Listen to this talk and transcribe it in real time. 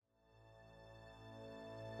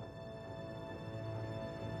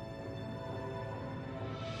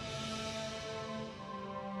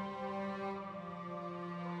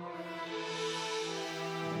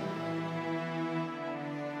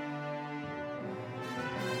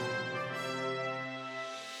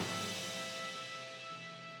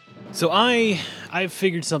So I've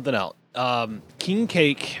figured something out. King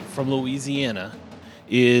cake from Louisiana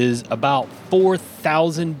is about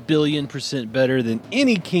 4,000 billion% better than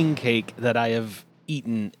any king cake that I have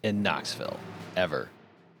eaten in Knoxville ever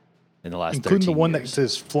in the last 13 Including the one years. that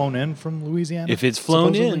is flown in from Louisiana? If it's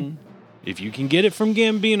flown supposedly? in, if you can get it from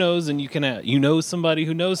Gambino's and you can, somebody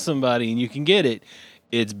who knows somebody and you can get it,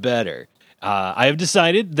 it's better. I have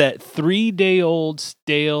decided that 3-day-old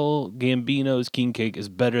stale Gambino's king cake is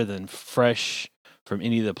better than fresh from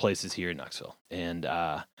any of the places here in Knoxville. And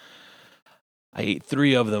I ate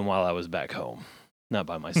 3 of them while I was back home, not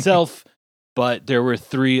by myself, but there were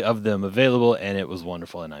 3 of them available, and it was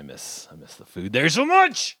wonderful. And I miss the food there so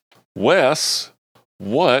much. Wes,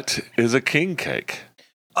 what is a king cake?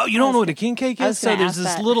 Oh, you don't know what a king cake I is? was So gonna there's ask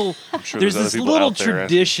this that. little I'm sure there's other this people little out there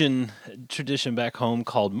asking. tradition back home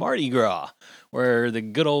called Mardi Gras, where the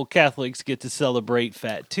good old Catholics get to celebrate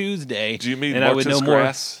Fat Tuesday. Do you mean and I would March's know more.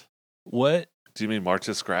 grass? What? Do you mean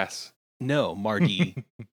March's grass? No, Mardi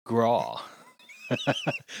Gras.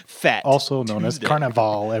 Fat. Also known as Tuesday.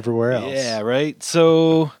 Carnival everywhere else. Yeah, right.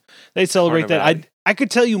 So they celebrate that. Carnivale. I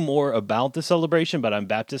could tell you more about the celebration, but I'm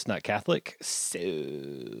Baptist, not Catholic.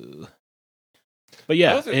 So, but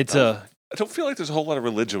yeah, don't think- it's I don't feel like there's a whole lot of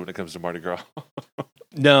religion when it comes to Mardi Gras.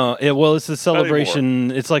 No, it's the anymore.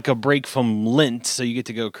 celebration. It's like a break from Lent, so you get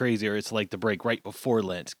to go crazy, or it's like the break right before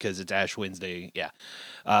Lent because it's Ash Wednesday. Yeah,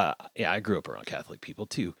 I grew up around Catholic people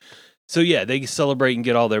too, so yeah, they celebrate and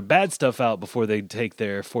get all their bad stuff out before they take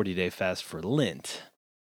their 40-day fast for Lent.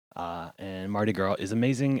 And Mardi Gras is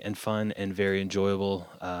amazing and fun and very enjoyable.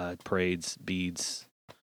 Parades, beads,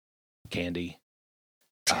 candy,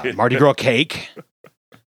 Mardi Gras cake.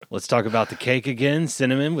 Let's talk about the cake again.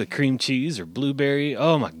 Cinnamon with cream cheese or blueberry.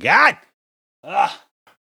 Oh my God. Ah.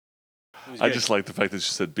 I just like the fact that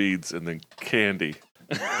she said beads and then candy.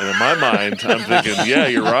 And in my mind, I'm thinking, yeah,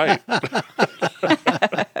 you're right.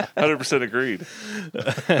 100% agreed.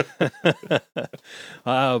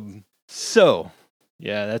 So,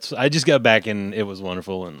 yeah, I just got back and it was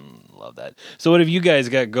wonderful and love that. So what have you guys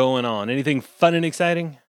got going on? Anything fun and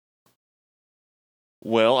exciting?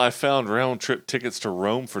 Well, I found round trip tickets to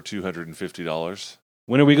Rome for $250.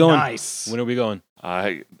 When are we going? Nice. When are we going?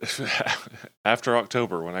 After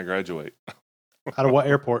October when I graduate. Out of what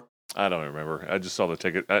airport? I don't remember. I just saw the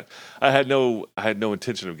ticket. I had no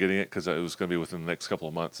intention of getting it because it was going to be within the next couple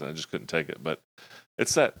of months, and I just couldn't take it. But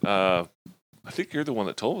it's that. I think you're the one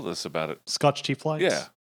that told us about it. Scotch Tea Flights? Yeah.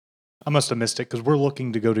 I must have missed it because we're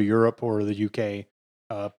looking to go to Europe or the UK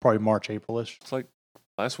probably March, April-ish. It's like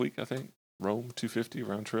last week, I think. Rome 250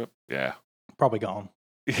 round trip. Yeah. Probably gone.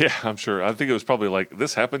 Yeah, I'm sure. I think it was probably like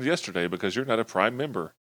this happened yesterday because you're not a Prime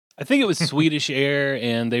member. I think it was Swedish Air,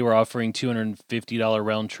 and they were offering $250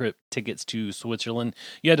 round trip tickets to Switzerland.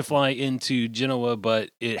 You had to fly into Genoa, but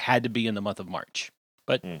it had to be in the month of March.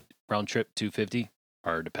 But round trip $250,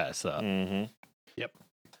 hard to pass up. Mm-hmm. Yep.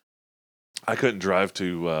 I couldn't drive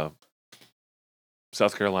to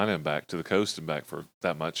South Carolina and back to the coast and back for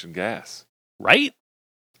that much in gas. Right?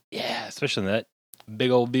 Yeah, especially in that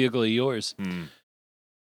big old vehicle of yours.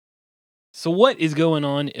 So what is going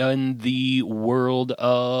on in the world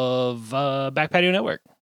of Back Patio Network?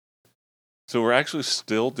 So we're actually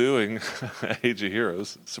still doing Age of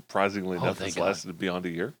Heroes. Surprisingly enough, thank it's God. lasted beyond a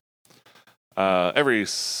year. Every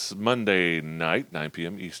Monday night, 9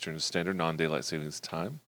 p.m. Eastern Standard, non-daylight savings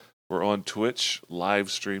time. We're on Twitch,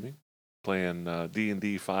 live streaming, playing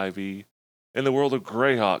D&D 5e. In the world of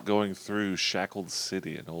Greyhawk, going through Shackled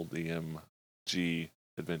City, an old EMG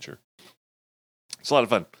adventure. It's a lot of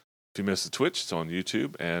fun. If you missed the Twitch, it's on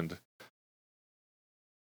YouTube, and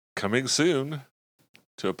coming soon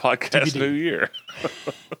to a podcast TBD. New Year.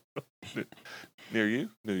 Near you?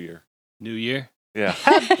 New Year. New Year? Yeah.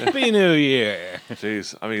 Happy New Year!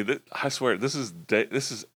 Jeez. I mean, I swear, this is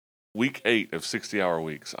week 8 of 60-hour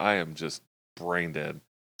weeks. I am just brain dead.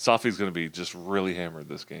 Safi's going to be just really hammered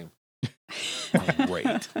this game.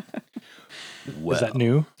 Great. Well, Is that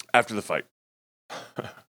new? After the fight.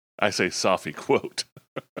 I say Safi quote.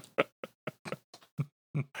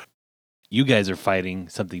 you guys are fighting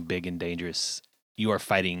something big and dangerous. You are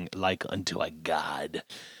fighting like unto a god.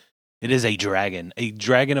 It is a dragon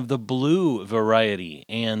of the blue variety.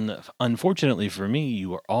 And unfortunately for me,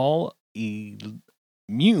 you are all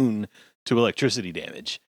immune to electricity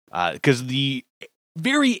damage. Because the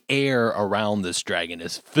very air around this dragon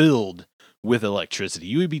is filled with electricity.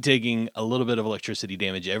 You would be taking a little bit of electricity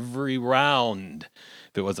damage every round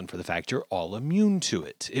if it wasn't for the fact you're all immune to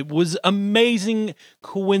it. It was amazing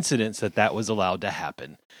coincidence that was allowed to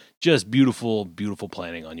happen. Just beautiful, beautiful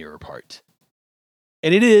planning on your part.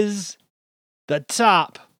 And it is the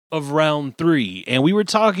top of round 3, and we were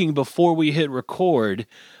talking before we hit record.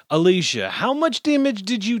 Alicia, how much damage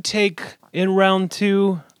did you take in round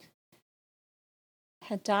 2?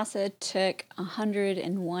 Hadassah took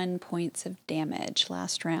 101 points of damage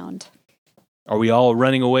last round. Are we all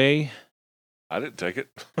running away, I didn't take it.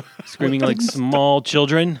 screaming like small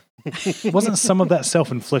children? Wasn't some of that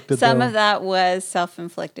self-inflicted? Some though? of that was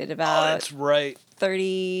self-inflicted. Oh, About that's right.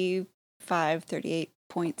 35, 38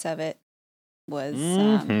 points of it was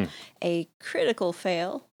Mhm. a critical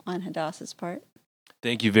fail on Hadassah's part.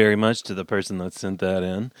 Thank you very much to the person that sent that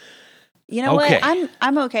in. You know Okay. what?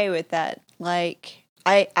 I'm okay with that. Like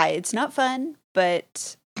I it's not fun,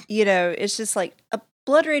 but you know, it's just like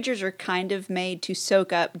blood ragers are kind of made to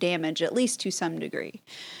soak up damage, at least to some degree.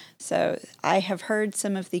 So I have heard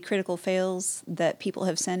some of the critical fails that people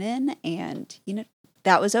have sent in, and you know,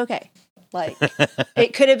 that was okay. Like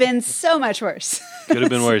it could have been so much worse. Could have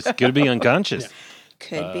been worse. Could be unconscious.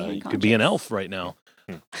 Could be You unconscious. could be an elf right now.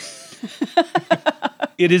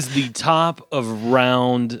 It is the top of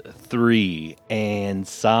round 3, and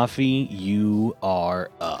Safi, you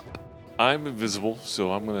are up. I'm invisible,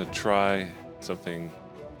 so I'm going to try something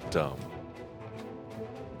dumb.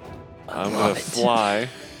 I'm going love to it. fly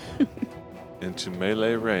into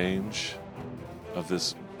melee range of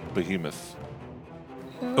this behemoth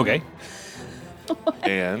Okay.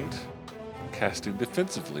 and casting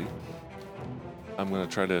defensively. I'm going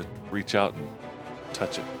to try to reach out and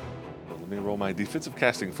touch it. But let me roll my defensive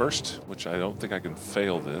casting first, which I don't think I can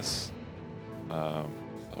fail this. I'll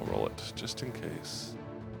roll it just in case.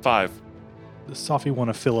 5. Does Safi want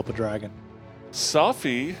to fill up a dragon?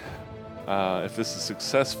 Safi, if this is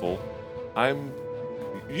successful,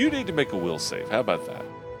 you need to make a will save. How about that?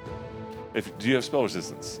 Do you have spell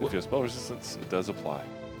resistance? If you have spell resistance, it does apply.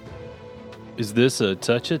 Is this a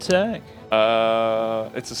touch attack?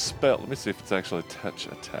 It's a spell. Let me see if it's actually a touch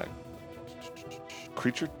attack.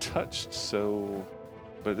 Creature touched,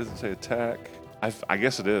 but it doesn't say attack. I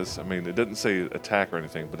guess it is. I mean, it doesn't say attack or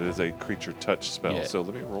anything, but it is a creature touch spell. Yeah. So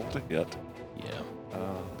let me roll to hit. Yeah.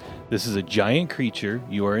 This is a giant creature.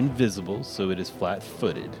 You are invisible, so it is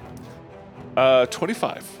flat-footed.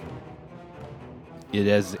 25. It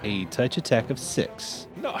has a touch attack of 6.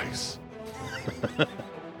 Nice.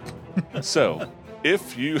 So,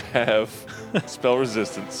 if you have spell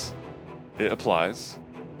resistance, it applies.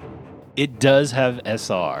 It does have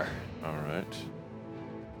SR. All right.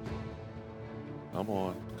 Come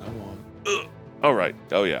on. Ugh. All right.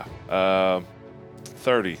 Oh, yeah.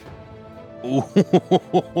 30. Ooh,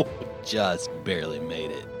 just barely made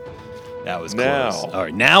it. That was Now. close. All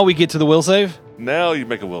right, now we get to the will save. Now you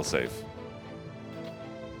make a will save.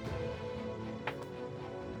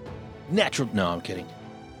 Natural. No, I'm kidding.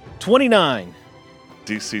 29.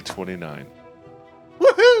 DC 29.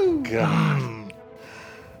 Woohoo! God.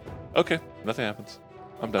 Okay. Nothing happens.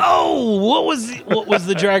 I'm done. Oh, what was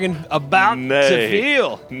the dragon about to Nay.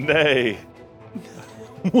 feel? Nay.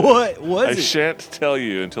 What I was it? shan't tell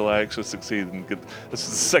you until I actually succeed and get. This is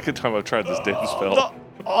the second time I've tried this damn spell. The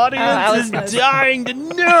Oh, I audience was is gonna say- dying to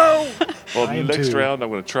know. Well, I am next too. round I'm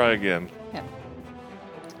going to try again.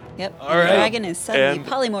 Yep. All The right. dragon is suddenly And-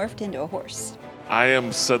 polymorphed into a horse. I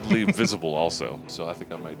am suddenly visible also, so I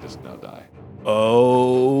think I might just now die.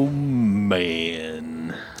 Oh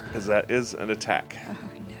man, Because that is an attack. Oh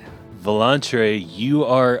no. Volantre, you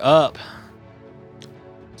are up.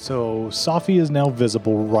 So Safi is now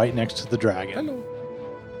visible right next to the dragon.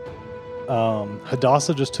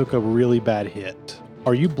 Hadassah just took a really bad hit.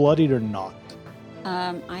 Are you bloodied or not?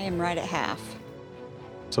 I am right at half.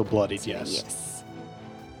 So bloodied, So, yes. Yes.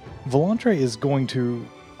 Volantre is going to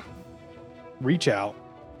reach out,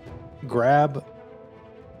 grab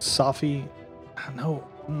Safi. No,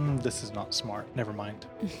 this is not smart. Never mind.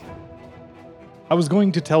 I was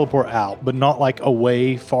going to teleport out, but not like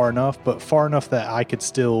away far enough, but far enough that I could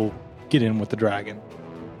still get in with the dragon.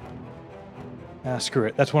 Screw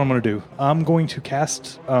it. That's what I'm going to do. I'm going to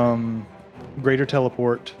cast Greater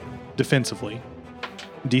Teleport defensively.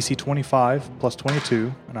 DC 25 plus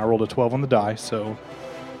 22, and I rolled a 12 on the die, so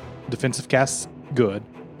defensive cast's good.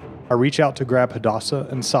 I reach out to grab Hadassah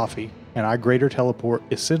and Safi, and I Greater Teleport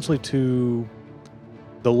essentially to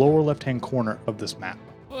the lower left-hand corner of this map.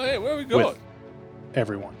 Well, hey, where are we going? With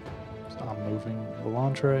everyone. So I'm moving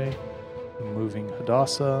Volantre, moving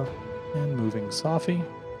Hadassah, and moving Safi.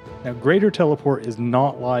 Now, Greater Teleport is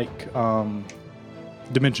not like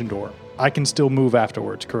Dimension Door. I can still move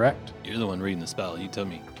afterwards, correct? You're the one reading the spell. You tell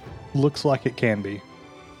me. Looks like it can be.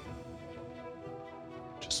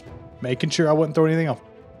 Just making sure I wasn't throwing anything off.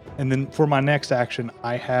 And then for my next action,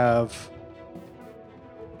 I have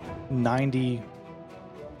 90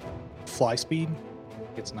 fly speed.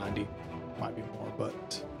 It's 90. Might be more,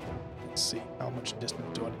 but let's see. How much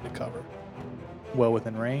distance do I need to cover? Well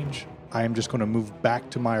within range. I am just going to move back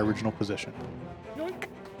to my original position. Yoink.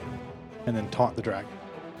 And then taunt the dragon.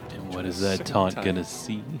 And what is that Second taunt time. gonna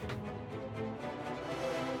see?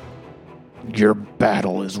 Your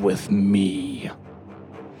battle is with me.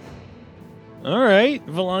 All right,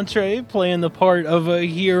 Volantre playing the part of a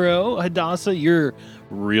hero. Hadassah, you're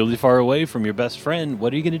really far away from your best friend.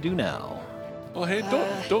 What are you gonna do now? Oh, hey,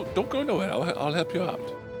 don't go nowhere. I'll help you out.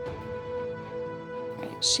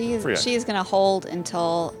 Right. Free action. She's gonna hold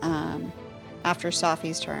until after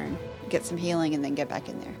Safi's turn, get some healing, and then get back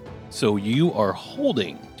in there. So you are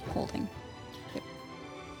holding. Holding.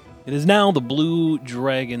 It is now the blue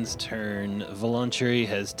dragon's turn. Volantre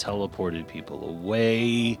has teleported people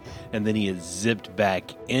away, and then he has zipped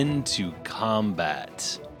back into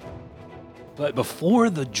combat. But before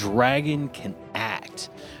the dragon can act,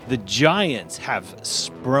 the giants have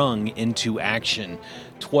sprung into action.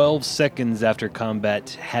 12 seconds after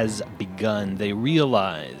combat has begun, they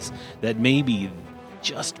realize that maybe,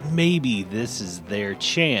 just maybe, this is their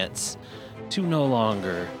chance to no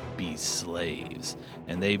longer be slaves.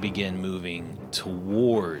 And they begin moving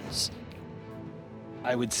towards,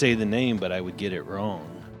 I would say the name, but I would get it wrong.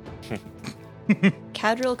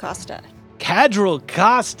 Cadril Costa. Cadril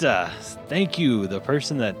Costa. Thank you, the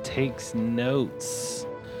person that takes notes.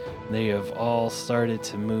 They have all started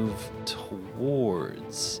to move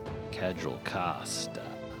towards Cadril Costa.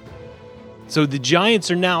 So the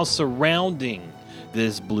giants are now surrounding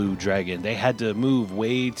this blue dragon. They had to move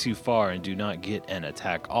way too far and do not get an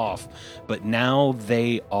attack off, but now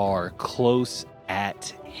they are close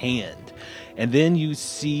at hand. And then you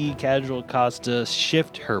see Cadril Costa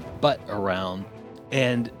shift her butt around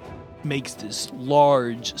and makes this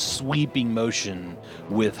large sweeping motion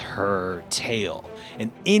with her tail.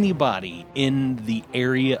 And anybody in the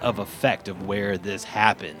area of effect of where this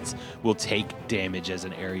happens will take damage as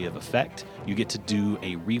an area of effect. You get to do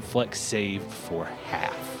a reflex save for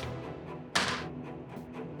half.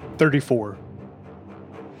 34.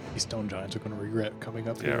 These stone giants are going to regret coming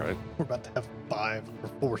up Yeah, here. right. We're about to have 5 or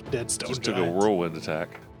 4 dead stone Just took a giants. whirlwind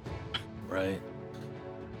attack. Right.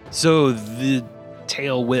 So the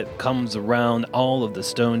tail whip comes around. All of the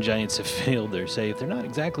stone giants have failed their save. They're not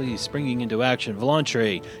exactly springing into action.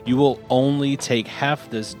 Volantre, you will only take half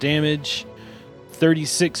this damage.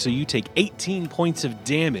 36, so you take 18 points of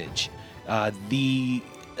damage.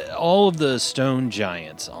 All of the stone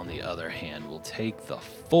giants, on the other hand, will take the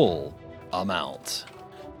full amount.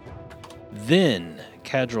 Then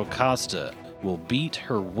Cadril Costa will beat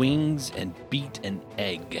her wings and beat an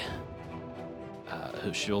egg.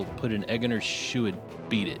 She'll put an egg in her shoe and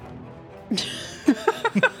beat it.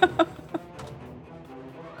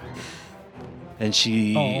 And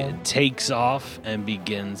she takes off and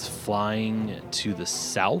begins flying to the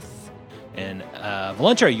south. And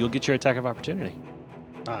Volantre, you'll get your attack of opportunity.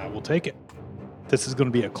 I will take it. This is going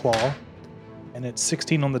to be a claw. And it's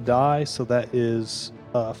 16 on the die, so that is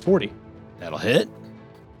 40. That'll hit.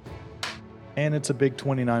 And it's a big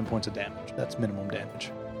 29 points of damage. That's minimum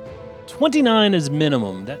damage. 29 is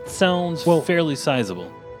minimum. That sounds fairly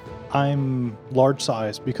sizable. I'm large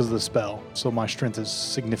size because of the spell, so my strength is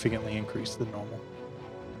significantly increased than normal.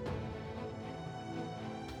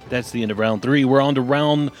 That's the end of round 3. We're on to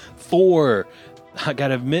round 4. I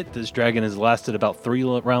gotta admit, this dragon has lasted about 3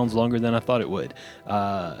 rounds longer than I thought it would.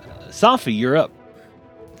 Safi, you're up.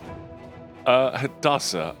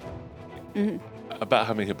 Hadassah, Mhm. about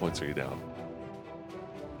how many hit points are you down?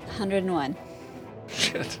 101.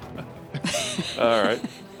 Shit. All right.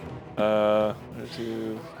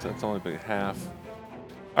 That's only been half.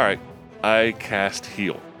 All right. I cast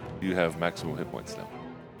heal. You have maximum hit points now.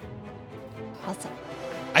 Awesome.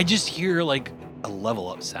 I just hear like a level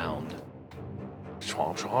up sound.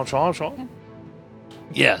 Chomp, chomp, chomp, chomp.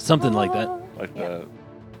 Yeah, something like that. Like Yeah.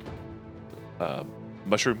 the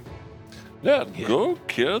mushroom. Yeah, Yeah. go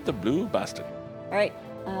kill the blue bastard. All right.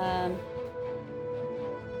 I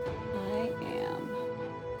am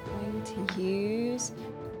going to use.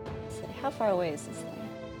 Let's see, how far away is this thing?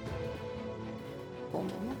 Full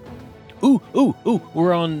movement? Ooh,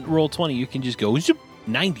 we're on roll 20. You can just go zoop,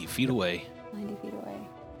 90 feet away. 90 feet away.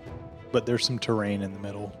 But there's some terrain in the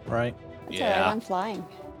middle, right? That's Yeah. all right. I'm flying.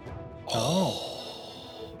 Oh.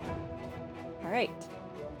 All right.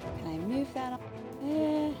 Can I move that?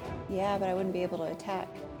 Yeah, but I wouldn't be able to attack.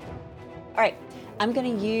 All right. I'm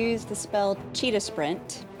going to use the spell Cheetah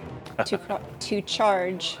Sprint to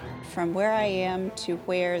charge from where I am to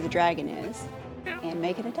where the dragon is and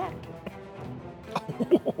make an attack.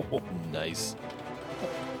 Nice.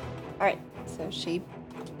 All right. So she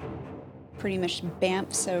pretty much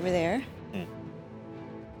bamfs over there.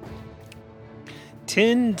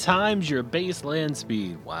 10 times your base land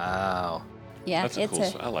speed. Wow. Yeah, That's a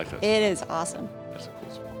cool. I like that. it is awesome. That's a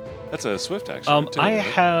cool spell. That's a swift action. too, I right?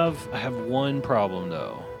 have one problem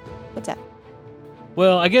though. What's that?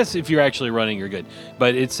 Well, I guess if you're actually running, you're good.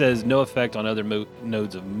 But it says no effect on other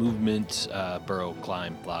nodes of movement, burrow,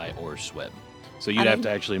 climb, fly, or swim. So you'd I have mean- to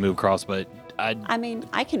actually move across. But I mean,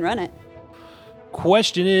 I can run it.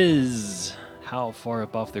 question is, how far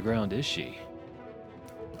up off the ground is she?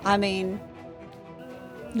 I mean,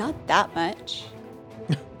 not that much.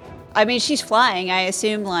 I mean, she's flying. I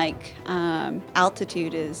assume like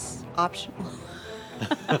altitude is optional.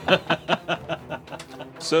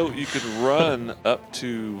 So you could run up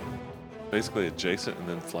to basically adjacent and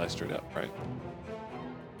then fly straight up, right?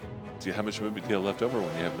 See how much movement do you have left over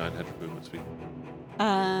when you have 900 movement speed?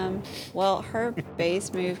 Well, her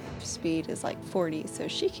base move speed is like 40, so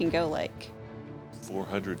she can go like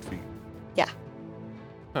 400 feet. yeah.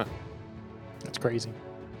 That's crazy.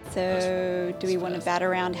 So, do we that's want to fast. bat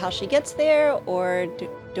around how she gets there, or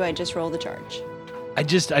do I just roll the charge? I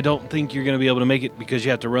don't think you're going to be able to make it because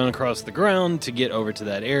you have to run across the ground to get over to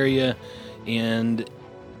that area. And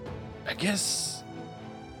I guess,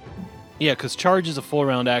 yeah, because charge is a full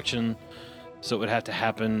round action. So it would have to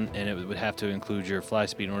happen and it would have to include your fly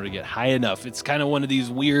speed in order to get high enough. It's kind of one of these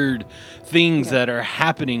weird things Okay. that are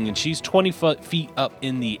happening. And she's 20 feet up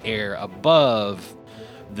in the air above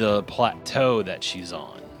the plateau that she's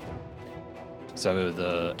on. So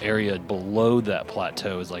the area below that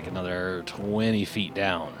plateau is like another 20 feet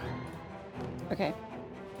down. Okay.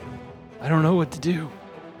 I don't know what to do.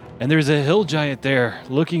 And there's a hill giant there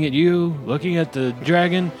looking at you, looking at the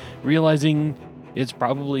dragon, realizing it's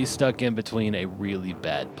probably stuck in between a really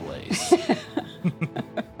bad place.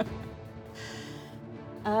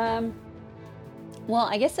 Well,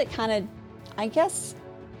 I guess it kind of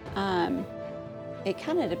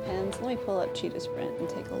depends. Let me pull up Cheetah Sprint and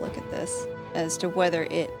take a look at this as to whether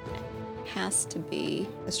it has to be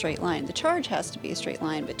a straight line. The charge has to be a straight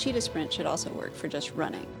line, but Cheetah Sprint should also work for just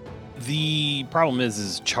running. The problem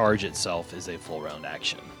is charge itself is a full round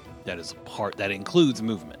action. That is a part that includes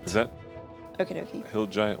movement. Is that Okie dokie. hill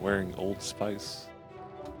giant wearing Old Spice?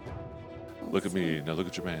 Look at me. Now look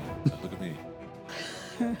at your man. Now look at me.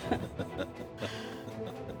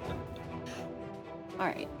 All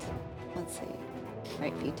right. Let's see. All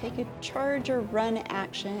right, if you take a charge or run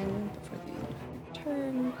action before the end of your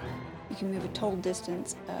turn, you can move a total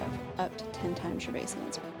distance of up to 10 times your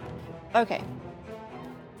baseline speed. Okay.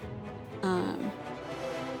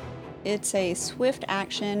 It's a swift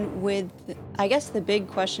action with, I guess the big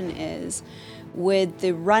question is, would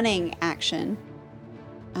the running action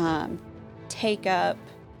take up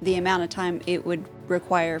the amount of time it would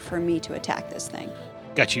require for me to attack this thing?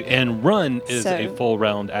 Got you. And run is a So- full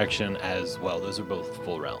round action as well. Those are both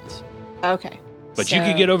full rounds. Okay. But you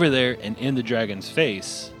could So- get over there and in the dragon's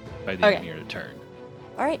face by the end of Okay. your turn.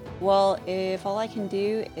 All right. Well, if all I can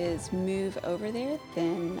do is move over there,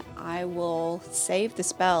 then I will save the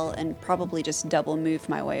spell and probably just double move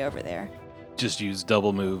my way over there. Just use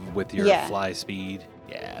double move with your Yeah. fly speed.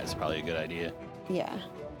 Yeah, it's probably a good idea. Yeah.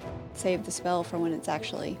 Save the spell for when it's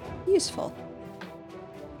actually useful.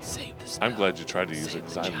 Save the spell. I'm glad you tried to use Save it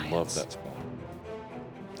the because I love giants. that spell.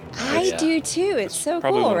 I yeah. do too. It's so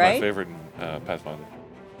Probably cool, one of right? my favorite Pathfinder.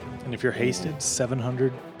 And if you're hasted,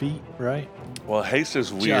 700 feet, right? Well, haste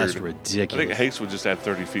is weird. Just I ridiculous. think haste would just add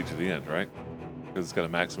 30 feet to the end, right? Because it's got a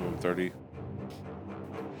maximum of 30.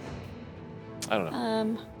 I don't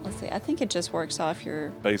know. Let's see. I think it just works off your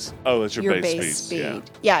Base. Oh, it's your, base, speed. Yeah.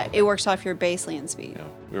 Yeah, it works off your base land speed. Yeah.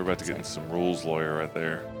 We were about to get into some rules lawyer right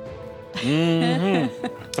there.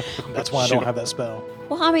 Mm-hmm. That's why I don't have that spell.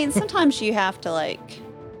 Well, I mean, sometimes you have to like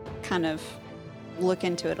kind of look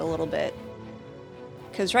into it a little bit.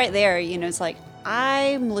 Because right there, you know, it's like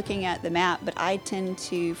I'm looking at the map, but I tend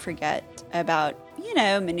to forget about, you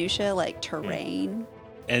know, minutia like terrain.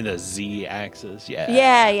 And the Z axis. Yeah.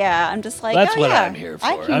 Yeah. I'm just like, That's oh, what yeah, I'm here for.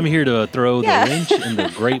 I can- I'm here to throw Yeah. the wrench in the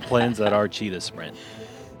great plans that are Cheetah Sprint.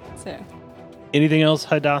 So, Anything else,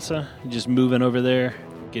 Hadassah? Just moving over there,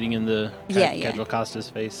 getting in the Yeah. Cadriel Costa's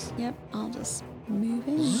face. yep, I'll just move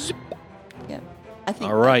in. Yep. I think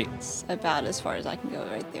All right. that's about as far as I can go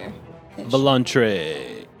right there.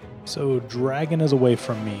 Volantre. So dragon is away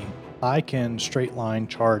from me. I can straight line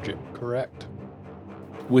charge it, correct?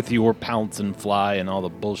 With your pounce and fly and all the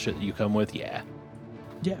bullshit that you come with, yeah.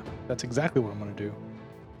 Yeah, that's exactly what I'm going to do.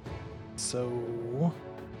 So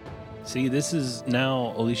See, this is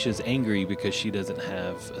now Alicia's angry because she doesn't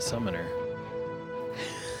have a summoner.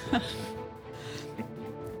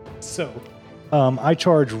 I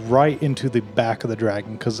charge right into the back of the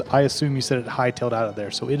dragon because I assume you said it hightailed out of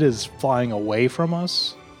there, so it is flying away from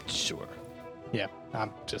us. Sure. Yeah,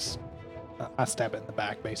 I stab it in the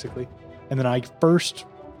back basically, and then I first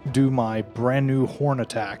do my brand new horn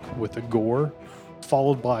attack with a gore,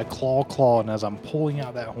 followed by claw, and as I'm pulling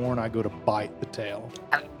out that horn, I go to bite the tail.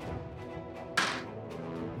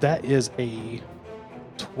 That is a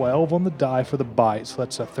 12 on the die for the bite, so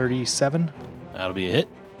that's a 37. That'll be a hit.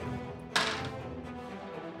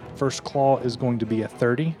 First claw is going to be a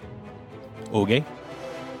 30. Okay.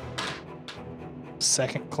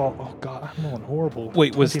 Second claw, oh god, I'm rolling horrible.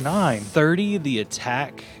 Wait, was 29. 30 the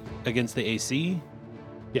attack against the AC?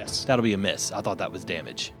 Yes. That'll be a miss. I thought that was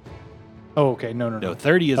damage. Oh, okay, no. No,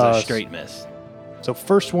 30 is a straight miss. So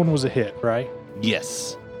first one was a hit, right?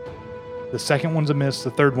 Yes. The second one's a miss.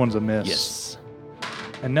 The third one's a miss. Yes.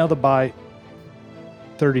 And now the bite,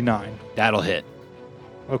 39. That'll hit.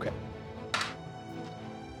 Okay.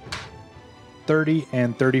 30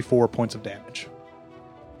 and 34 points of damage.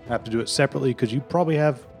 I have to do it separately because you probably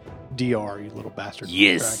have DR, you little bastard.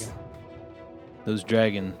 Yes. Dragon. Those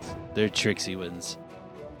dragons, they're tricksy ones.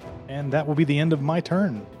 And that will be the end of my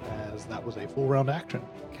turn, as that was a full round action.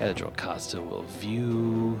 Cadriel Costa will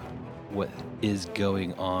view what is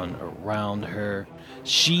going on around her.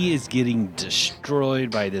 She is getting destroyed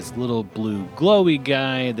by this little blue glowy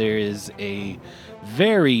guy. There is a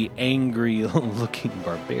very angry looking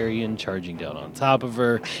barbarian charging down on top of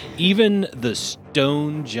her. Even the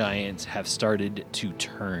stone giants have started to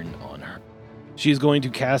turn on her. She is going to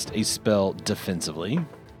cast a spell defensively,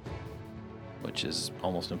 which is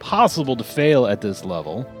almost impossible to fail at this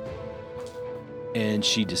level. And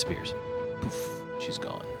she disappears. Poof, she's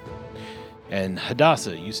gone. And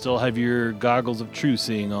Hadassah, you still have your goggles of true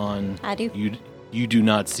seeing on. I do. You do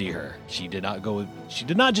not see her. She did not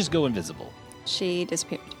just go invisible. She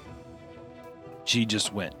disappeared. She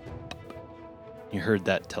just went. You heard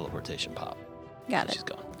that teleportation pop. Got it. She's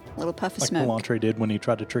gone. Little puff of Like smoke. Melantre did when he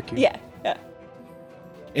tried to trick you. Yeah.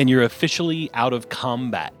 And you're officially out of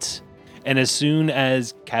combat. And as soon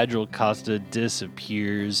as Cadriel Costa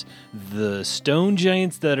disappears, the stone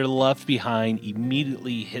giants that are left behind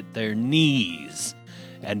immediately hit their knees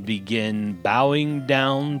and begin bowing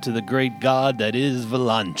down to the great god that is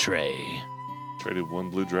Volantre. Traded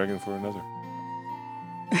one blue dragon for another.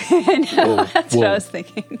 No, that's what I was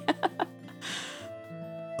thinking.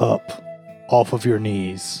 Up, off of your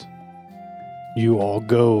knees. You all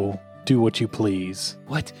go, do what you please.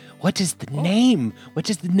 What is the name? What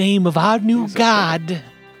is the name of our new god?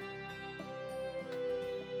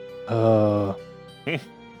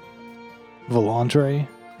 Volantre,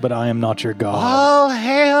 but I am not your god. All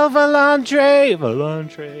hail Volantre!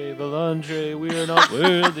 Volantre, we are not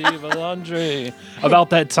worthy, Volantre. About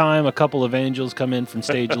that time, a couple of angels come in from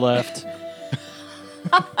stage left.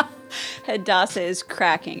 Hadassah is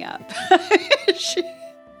cracking up.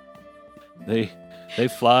 They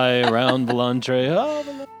fly around Volantre.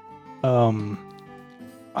 Oh,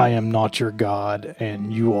 I am not your god,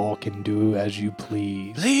 and you all can do as you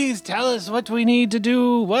please. please tell us what we need to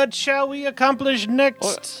do. What shall we accomplish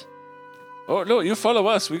next? Oh, no, you follow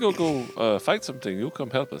us. We go fight something. You come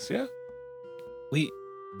help us, yeah?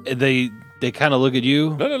 They kind of look at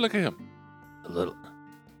you No, look at him. a little,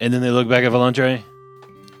 and then they look back at Volantre.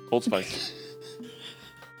 Old Spice.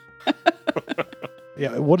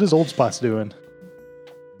 Yeah, what is Old Spice doing?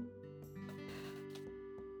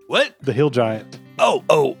 What? The hill giant.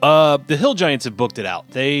 The hill giants have booked it out.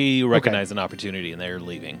 They recognize an opportunity and they're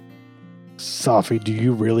leaving. Safi, do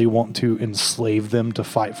you really want to enslave them to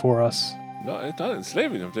fight for us? No, it's not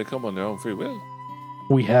enslaving them. They come on their own free will.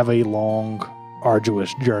 We have a long,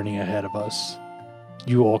 arduous journey ahead of us.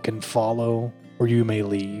 You all can follow, or you may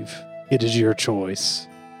leave. It is your choice.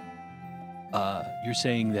 You're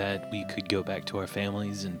saying that we could go back to our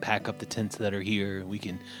families and pack up the tents that are here. We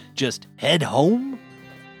can just head home?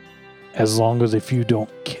 As long as if you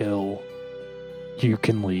don't kill, you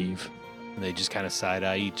can leave. And they just kind of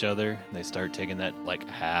side-eye each other. And they start taking that, like,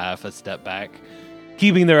 half a step back.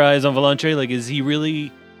 Keeping their eyes on Volantre. Like, is he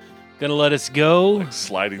really going to let us go? Like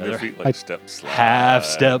sliding their feet like step slide. Half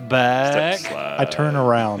step back. Step slide. I turn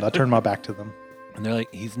around. I turn my back to them. And they're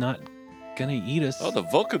like, he's not going to eat us. Oh, the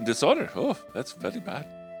Vulcan disorder. Oh, that's very bad.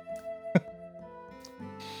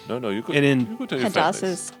 No, you go, And in you go tell your families.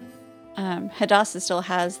 Hadassah's Hadassah still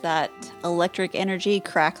has that electric energy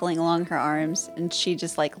crackling along her arms, and she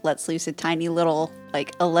just like lets loose a tiny little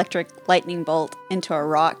like electric lightning bolt into a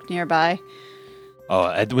rock nearby.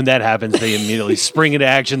 When that happens, they immediately spring into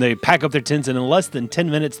action. They pack up their tents, and in less than 10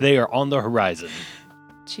 minutes, they are on the horizon.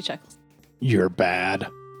 She chuckles. You're bad.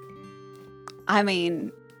 I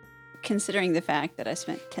mean, considering the fact that I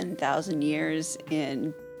spent 10,000 years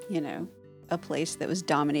in, a place that was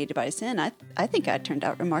dominated by sin, I think I turned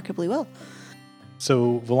out remarkably well.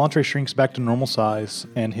 So Volantre shrinks back to normal size,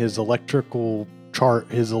 and his electrical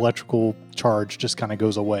charge just kind of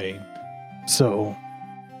goes away. So,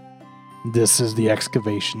 this is the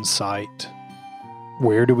excavation site.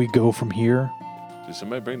 Where do we go from here? Did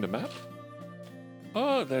somebody bring the map?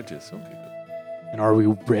 Oh, there it is. Okay, good. And are we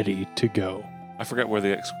ready to go? I forgot where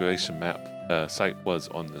the excavation map site was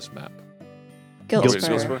on this map. Giltspur.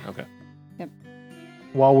 Giltspur? Okay.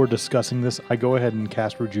 While we're discussing this, I go ahead and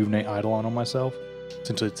cast Rejuvenate Eidolon on myself,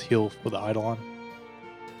 since it's heal for the Eidolon.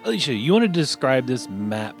 Alicia, you want to describe this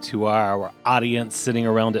map to our audience sitting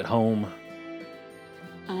around at home?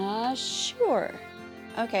 Sure.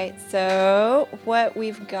 Okay, so what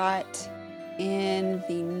we've got in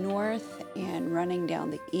the north and running down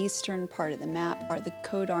the eastern part of the map are the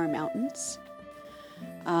Kodar Mountains.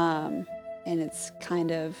 And it's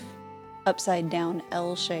kind of upside down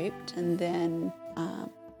L-shaped, and then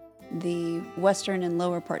the western and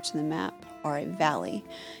lower parts of the map are a valley.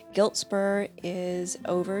 Giltspur is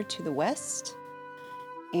over to the west,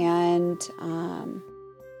 and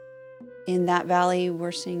in that valley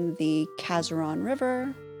we're seeing the Kazaron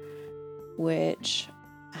River, which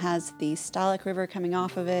has the Stalak River coming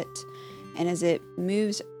off of it, and as the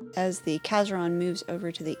Kazaron moves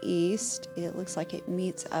over to the east, it looks like it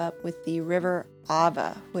meets up with the River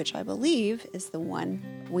Ava, which I believe is the one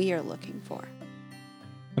we are looking for.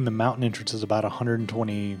 And the mountain entrance is about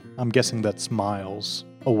 120, I'm guessing that's miles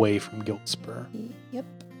away from Giltspur. Yep.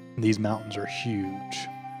 These mountains are huge.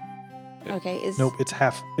 Okay, Nope, it's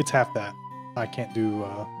half that. I can't do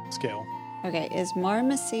scale. Okay, is Mar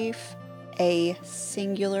Massif a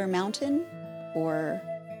singular mountain or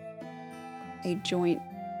a joint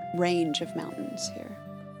range of mountains here?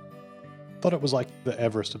 Thought it was like the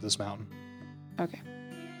Everest of this mountain. Okay.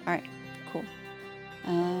 All right, cool.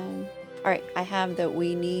 All right, I have that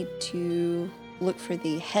we need to look for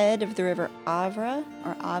the head of the river Ava.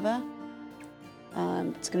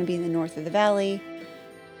 It's going to be in the north of the valley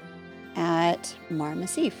at Mar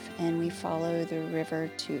Massif, and we follow the river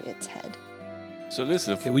to its head. So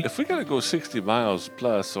listen, if we gotta go 60 miles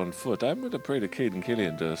plus on foot, I'm gonna pray to Caden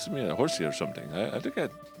Killian to send me a horsey or something.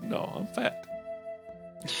 I'm fat.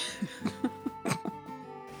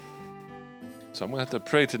 So I'm gonna have to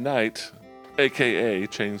pray tonight, aka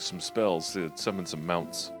change some spells to summon some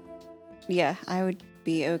mounts. Yeah, I would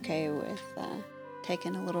be okay with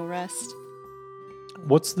taking a little rest.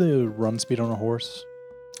 What's the run speed on a horse?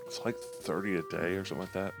 It's like 30 a day or something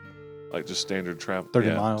like that. Like just standard travel.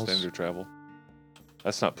 30 miles. Standard travel.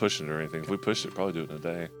 That's not pushing it or anything. If we push it, probably do it in a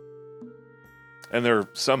day. And they're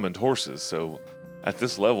summoned horses, so at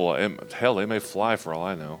this level, they may fly for all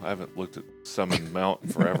I know. I haven't looked at summoned mount in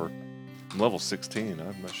forever. I'm level 16,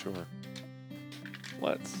 I'm not sure.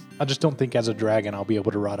 I just don't think as a dragon I'll be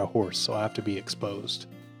able to ride a horse, so I have to be exposed.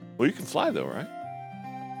 Well, you can fly though, right?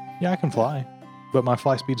 Yeah, I can fly, but my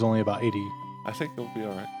fly speed's only about 80. I think it'll be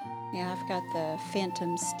all right. Yeah, I've got the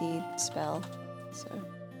Phantom Steed spell, so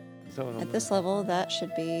Is that what at this level, that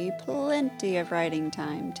should be plenty of riding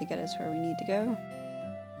time to get us where we need to go.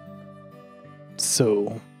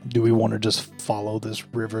 So, do we want to just follow this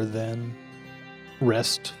river then?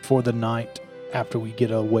 Rest for the night after we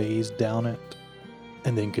get a ways down it?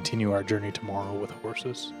 And then continue our journey tomorrow with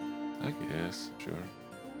horses? I guess, sure.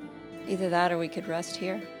 Either that or we could rest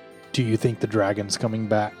here. Do you think the dragon's coming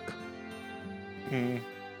back?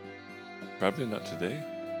 Probably not today.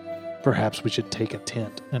 Perhaps we should take a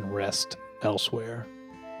tent and rest elsewhere.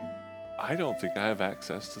 I don't think I have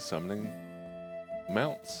access to summoning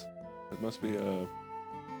mounts. It must be a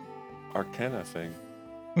Arcana thing.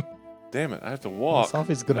 Damn it, I have to walk.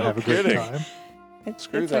 Sophie's going to No have a great kidding. time.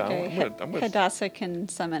 Screw it's that. okay. I'm gonna- Hadassah can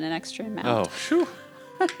summon an extra Oh, mount. phew.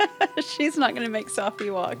 She's not going to make Sophie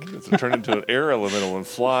walk. It's to turn into an air elemental and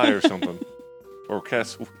fly or something. Or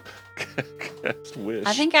cast wish.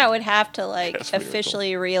 I think I would have to Yes, miracle.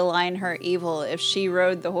 officially realign her evil if she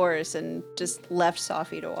rode the horse and just left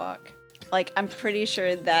Sophie to walk. Like, I'm pretty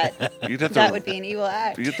sure that You'd have that to, would be an evil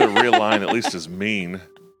act. you have to realign at least as mean.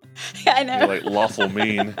 I know. You're like lawful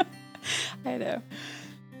mean. I know.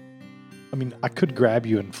 I mean, I could grab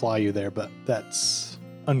you and fly you there, but that's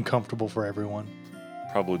uncomfortable for everyone.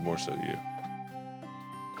 Probably more so you.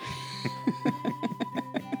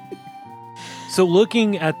 So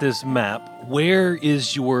looking at this map, where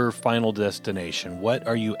is your final destination? What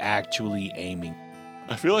are you actually aiming?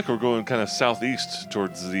 I feel like we're going kind of southeast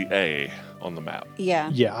towards the A on the map. Yeah.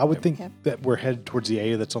 Yeah, I would think Yep. that we're headed towards the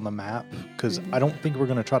A that's on the map because I don't think we're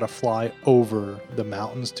going to try to fly over the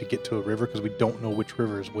mountains to get to a river because we don't know which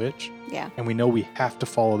river is which. Yeah. And we know we have to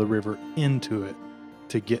follow the river into it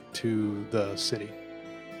to get to the city.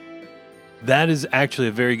 That is actually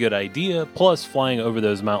a very good idea. Plus, flying over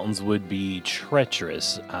those mountains would be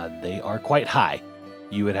treacherous. They are quite high.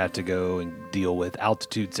 You would have to go and deal with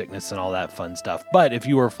altitude sickness and all that fun stuff. But if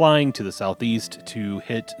you were flying to the southeast to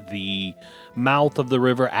hit the mouth of the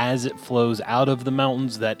river as it flows out of the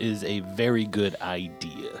mountains, that is a very good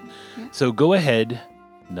idea. So go ahead.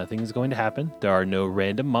 Nothing is going to happen. There are no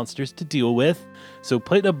random monsters to deal with. So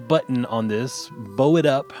put a button on this, bow it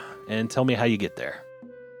up, and tell me how you get there.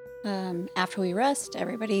 After we rest,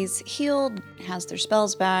 everybody's healed, has their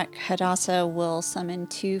spells back. Hadassah will summon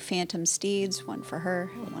 2 phantom steeds, one for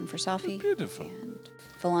her and one for Safi. Beautiful. And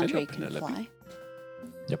Volandre Hello, can Penelope. fly.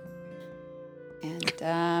 Yep.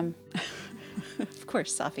 And of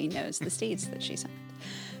course, Safi knows the steeds that she sent.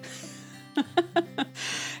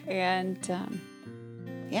 And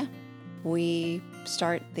yeah, we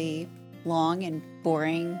start the long and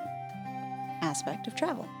boring aspect of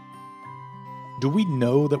travel. Do we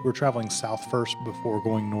know that we're traveling south first before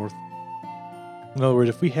going north? In other words,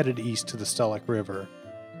 if we headed east to the Stellak River,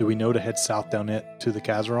 do we know to head south down it to the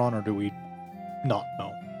Kazaron, or do we not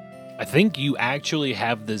know? I think you actually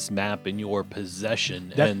have this map in your possession,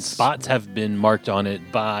 and That's- spots have been marked on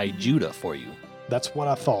it by Judah for you. That's what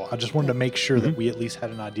I thought. I just wanted to make sure that we at least had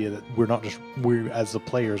an idea that we as the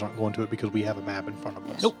players aren't going to it because we have a map in front of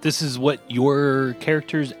us. Nope, this is what your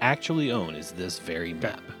characters actually own, is this very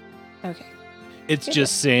map. Okay. It's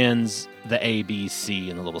just sans the A, B, C,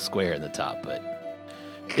 and the little square in the top, but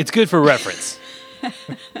it's good for reference.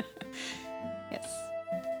 Yes.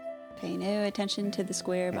 Pay no attention to the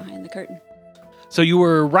square behind the curtain. So you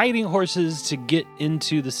were riding horses to get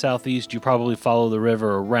into the southeast. You probably follow the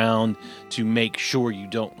river around to make sure you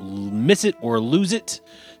don't miss it or lose it.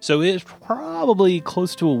 So it's probably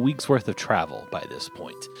close to a week's worth of travel by this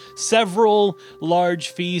point. Several large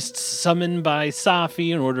feasts summoned by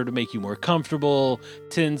Safi in order to make you more comfortable.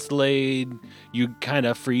 Tents laid. You kind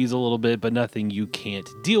of freeze a little bit, but nothing you can't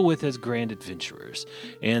deal with as grand adventurers.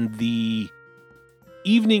 And the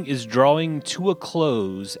evening is drawing to a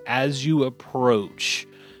close as you approach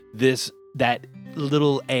that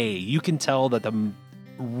little A. You can tell that the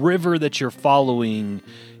river that you're following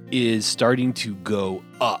is starting to go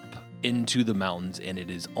up into the mountains, and it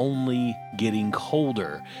is only getting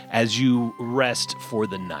colder as you rest for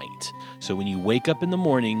the night. So when you wake up in the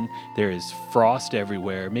morning, there is frost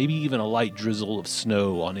everywhere, maybe even a light drizzle of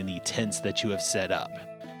snow on any tents that you have set up,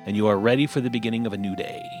 and you are ready for the beginning of a new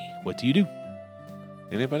day. What do you do?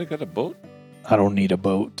 Anybody got a boat? I don't need a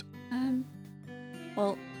boat.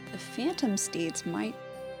 Well, the phantom steeds might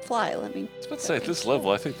fly. Let me. Let's say at this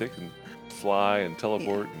level, I think they can fly and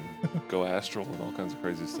teleport and go astral and all kinds of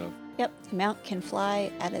crazy stuff. Yep, the mount can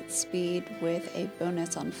fly at its speed with a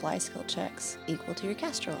bonus on fly skill checks equal to your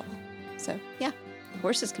caster level. So, yeah, the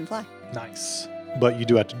horses can fly. Nice. But you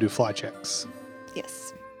do have to do fly checks.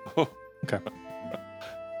 Yes. Okay.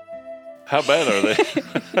 How bad are they?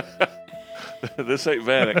 This ain't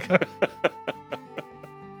Vanek.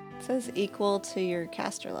 It says equal to your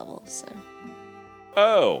caster level, so.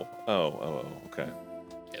 Oh, okay.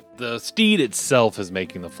 The steed itself is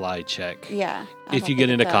making the fly check. Yeah. I If don't you get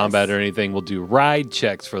think into it combat does. or anything, we'll do ride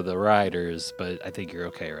checks for the riders, but I think you're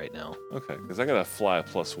okay right now. Okay, because I got to fly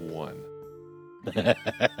 +1.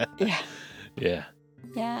 Yeah. Yeah.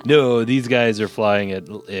 Yeah. No, these guys are flying at,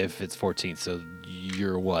 if it's 14, so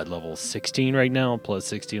you're what, level 16 right now, plus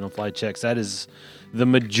 16 on fly checks? That is the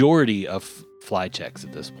majority of fly checks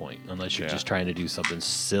at this point, unless you're Yeah. just trying to do something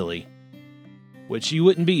silly, which you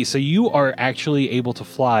wouldn't be. So you are actually able to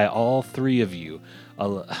fly, all three of you.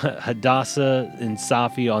 Hadassah and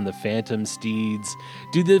Safi on the Phantom Steeds.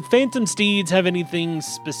 Do the Phantom Steeds have anything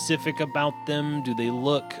specific about them? Do they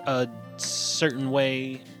look a certain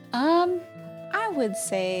way? I would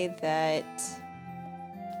say that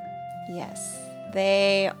yes,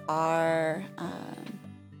 they are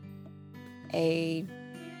a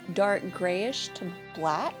dark grayish to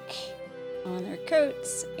black on their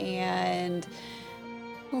coats, and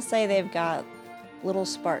we'll say they've got little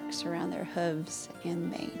sparks around their hooves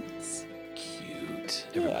and manes. Cute.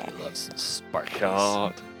 Everybody loves some sparkles.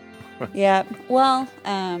 God. Yeah. Well,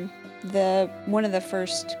 one of the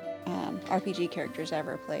first RPG characters I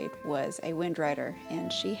ever played was a Wind Rider,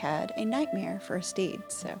 and she had a nightmare for a steed.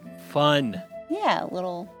 So Fun. yeah, a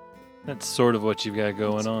little That's sort of what you've got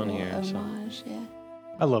going on little here. So. homage. Yeah,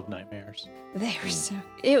 I love nightmares. they were so.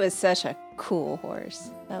 It was such a cool horse.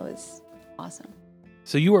 That was awesome.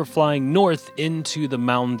 So you are flying north into the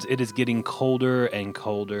mountains. It is getting colder and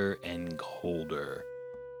colder and colder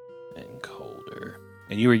and colder.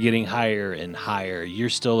 And you are getting higher and higher. You're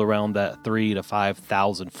still around that 3,000 to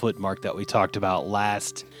 5,000 foot mark that we talked about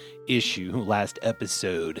last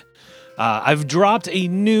episode. I've dropped a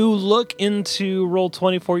new look into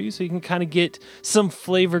Roll20 for you so you can kind of get some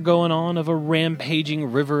flavor going on of a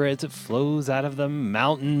rampaging river as it flows out of the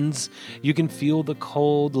mountains. You can feel the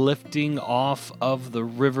cold lifting off of the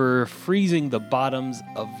river, freezing the bottoms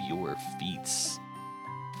of your feet.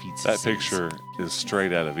 That picture is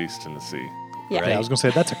straight out of East Tennessee. Yeah. Right. Yeah, I was gonna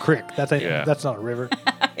say that's a creek. Yeah. That's not a river.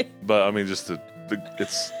 But I mean, just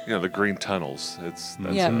it's the green tunnels. That's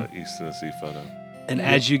Yeah. an East Tennessee photo. And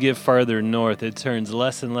as you get farther north, it turns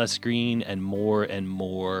less and less green and more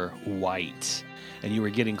white. And you are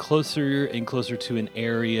getting closer and closer to an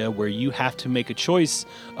area where you have to make a choice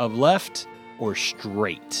of left or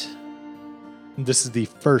straight. This is the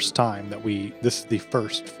first time that this is the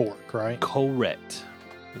first fork, right? Correct.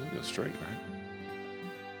 We go straight,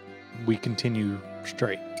 right? We continue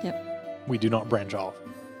straight. Yep. We do not branch off.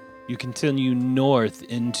 You continue north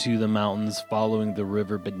into the mountains, following the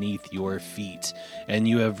river beneath your feet, and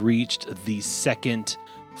you have reached the second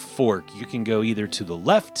fork. You can go either to the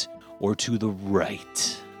left or to the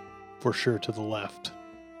right. For sure to the left.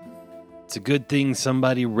 It's a good thing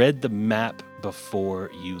somebody read the map before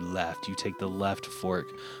you left. You take the left fork,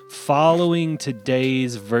 following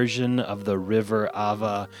today's version of the River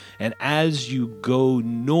Ava, and as you go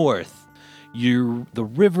north, the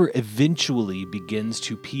river eventually begins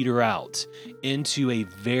to peter out into a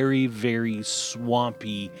very, very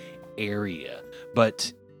swampy area,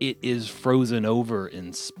 but it is frozen over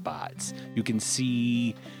in spots. You can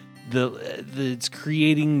see it's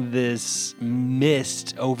creating this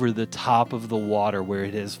mist over the top of the water where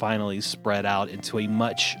it has finally spread out into a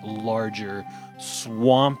much larger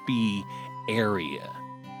swampy area.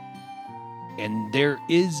 And there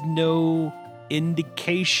is no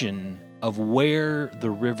indication of where the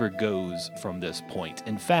river goes from this point.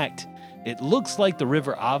 In fact, it looks like the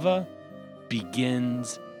River Ava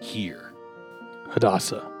begins here.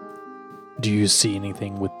 Hadassah, do you see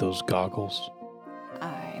anything with those goggles?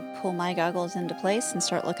 I pull my goggles into place and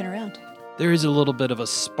start looking around. There is a little bit of a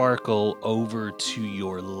sparkle over to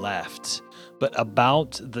your left, but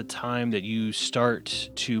about the time that you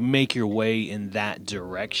start to make your way in that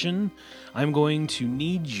direction, I'm going to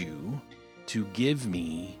need you to give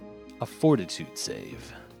me a fortitude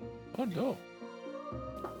save. Oh no.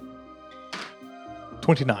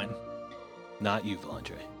 29. Not you,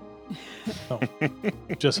 Volandre. Oh,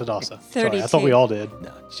 just Hadassah. Sorry, I 32. thought we all did.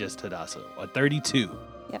 No, just Hadassah. A 32.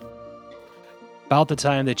 Yep. About the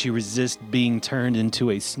time that you resist being turned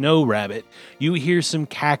into a snow rabbit, you hear some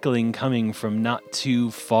cackling coming from not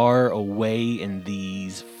too far away in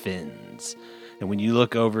these fins. And when you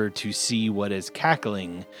look over to see what is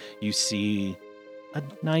cackling, you see a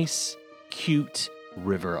nice, cute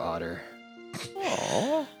river otter.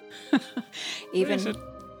 Aww. Even It's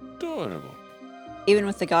adorable. even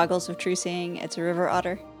with the goggles of true seeing, it's a river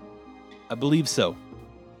otter. I believe so.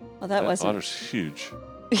 Well, that wasn't. otter's huge.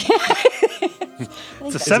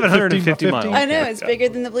 It's a 750 mile. I know it's bigger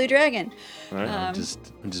than the blue dragon. Right? I'm just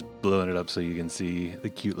blowing it up so you can see the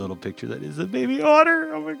cute little picture that is a baby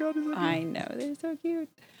otter. Oh my god, is that I know they're so cute.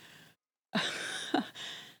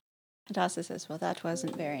 Hadassah says, "Well, that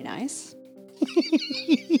wasn't very nice."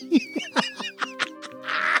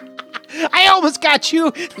 I almost got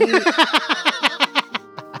you.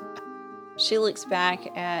 She looks back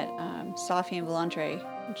at Safi and Volandre,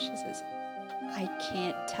 and she says, "I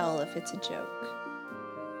can't tell if it's a joke."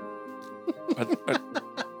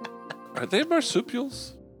 Are they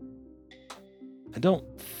marsupials? I don't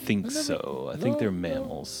think so. I think they're no.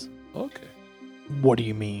 mammals. Okay. What do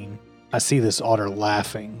you mean? I see this otter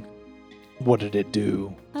laughing. What did it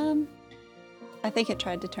do? I think it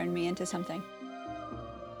tried to turn me into something.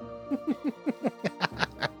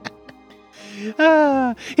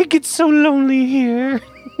 It gets so lonely here.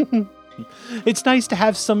 It's nice to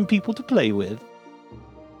have some people to play with.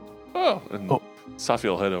 Oh, and Oh. Safi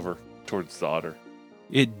will head over towards the otter.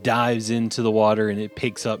 It dives into the water and it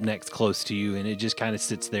picks up next close to you and it just kind of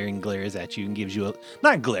sits there and glares at you and gives you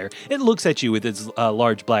not glare. It looks at you with its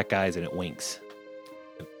large black eyes and it winks.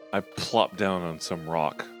 I plop down on some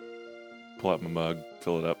rock, pull out my mug,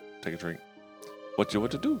 fill it up, take a drink. What do you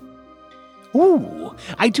want to do? Ooh,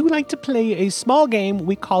 I do like to play a small game.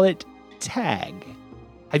 We call it tag.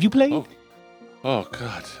 Have you played? Oh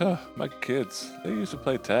God, my kids. They used to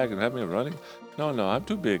play tag and have me running. No, I'm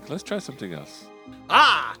too big. Let's try something else.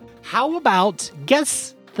 How about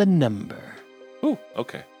guess the number? Ooh,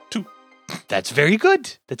 okay. 2. That's very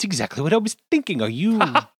good. That's exactly what I was thinking. Are you?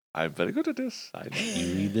 I'm very good at this. I know.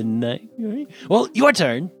 You read the night. Well, your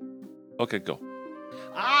turn. Okay, go.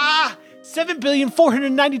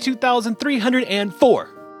 7,492,304.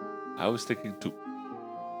 I was thinking 2.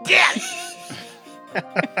 Yeah.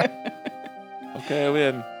 Okay, I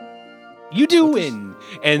win. You do win.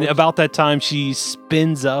 And about that time, she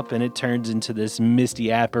spins up and it turns into this misty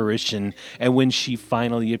apparition. And when she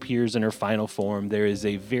finally appears in her final form, there is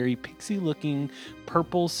a very pixie-looking,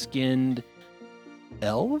 purple-skinned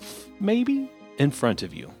elf, maybe, in front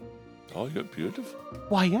of you. Oh, you're beautiful.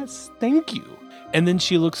 Why, yes, thank you. And then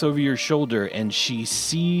she looks over your shoulder and she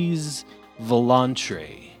sees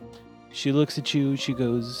Volantre. She looks at you, she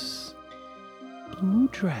goes, Blue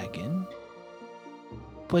dragon?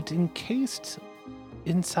 But encased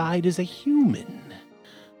inside is a human.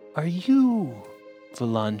 Are you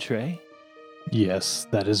Volantre? Yes,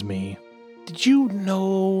 that is me. Did you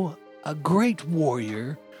know a great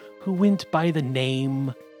warrior who went by the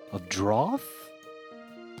name of Droth?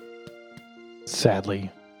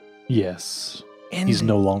 Sadly, yes. And He's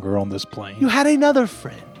no longer on this plane. you had another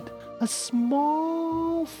friend, a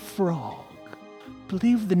small frog.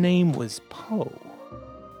 Believe the name was Poe.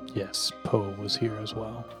 Yes, Poe was here as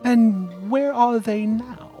well. And where are they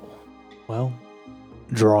now? Well,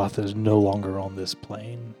 Droth is no longer on this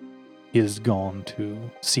plane. He has gone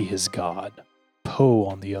to see his god. Poe,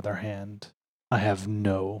 on the other hand, I have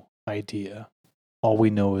no idea. All we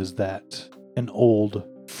know is that an old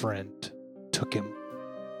friend took him.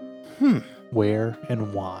 Where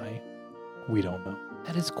and why, we don't know.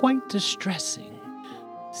 That is quite distressing.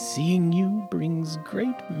 Seeing you brings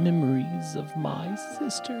great memories of my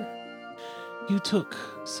sister. You took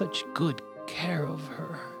such good care of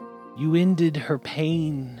her. You ended her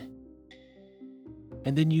pain.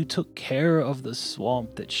 And then you took care of the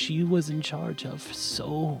swamp that she was in charge of for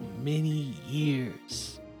so many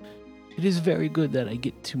years. It is very good that I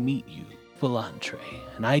get to meet you, Volantre,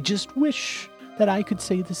 and I just wish that I could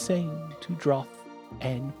say the same to Droth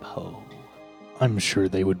and Poe. I'm sure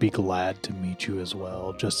they would be glad to meet you as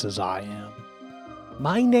well, just as I am.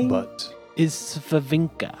 My name But is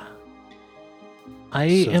Svavinka. I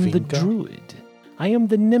am the Svavinka? druid. I am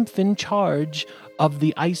the nymph in charge of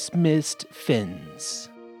the Ice Mist Fens.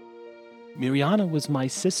 Miriana was my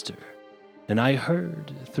sister, and I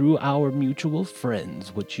heard through our mutual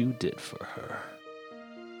friends what you did for her.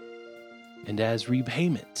 And as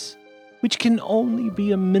repayment, which can only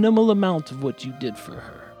be a minimal amount of what you did for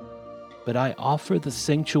her, but I offer the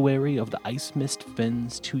sanctuary of the Ice Mist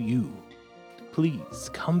Fens to you. Please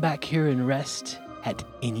come back here and rest at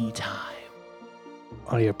any time.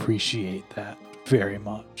 I appreciate that very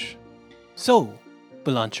much. So,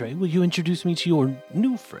 Volantre, will you introduce me to your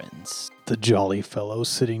new friends? The jolly fellow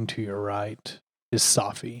sitting to your right is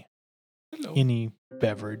Safi. Hello. Any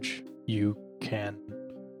beverage you can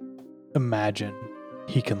imagine,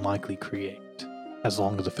 he can likely create, as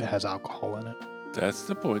long as if it has alcohol in it. That's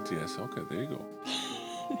the point, yes. Okay, there you go.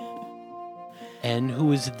 And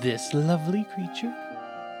who is this lovely creature?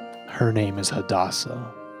 Her name is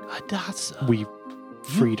Hadassah. Hadassah. We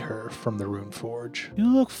freed her from the Rune Forge.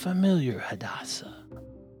 You look familiar, Hadassah.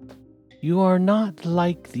 You are not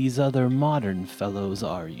like these other modern fellows,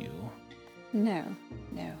 are you? No.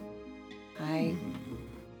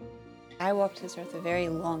 I walked this earth a very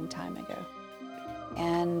long time ago.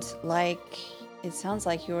 And it sounds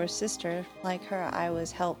like your sister, like her, I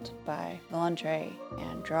was helped by Volantre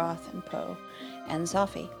and Droth and Poe and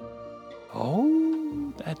Safi.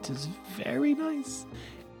 Oh, that is very nice.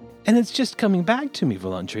 And it's just coming back to me,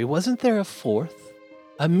 Volantre. Wasn't there a fourth?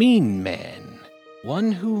 A mean man.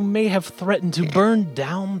 One who may have threatened to burn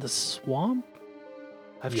down the swamp?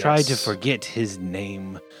 I've tried to Yes. forget his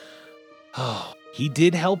name. Oh, he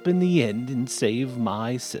did help in the end and save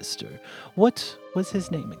my sister. What was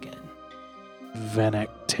his name again? Venek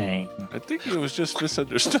Tang. I think it was just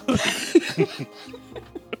misunderstood.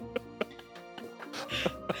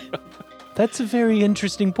 That's a very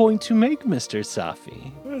interesting point to make, Mr.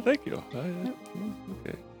 Safi. Well, thank you.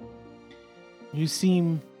 Okay. You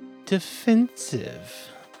seem defensive.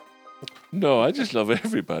 No, I just love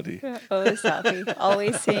everybody. Oh, Safi,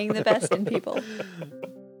 always seeing the best in people.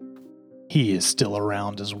 He is still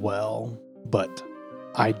around as well, but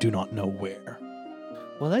I do not know where.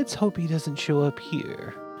 Well, let's hope he doesn't show up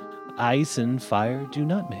here. Ice and fire do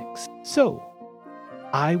not mix. So,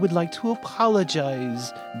 I would like to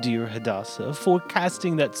apologize, dear Hadassah, for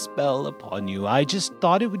casting that spell upon you. I just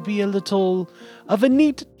thought it would be a little of a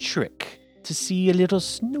neat trick to see a little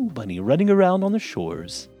snow bunny running around on the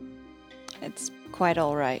shores. It's quite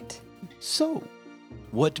all right. So,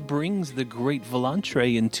 What brings the great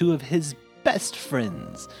Volantre and two of his best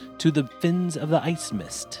friends to the fins of the ice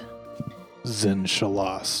mist? Zen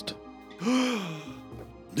Shalast.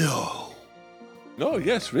 No. No,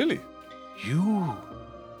 yes, really. You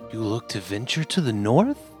look to venture to the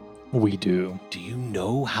north? We do. Do you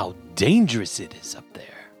know how dangerous it is up there?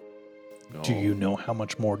 No. Do you know how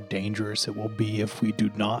much more dangerous it will be if we do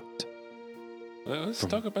not? Let's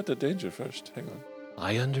talk about the danger first. Hang on.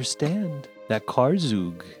 I understand that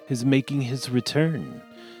Karzug is making his return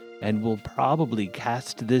and will probably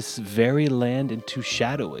cast this very land into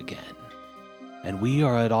shadow again. And we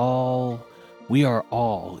are all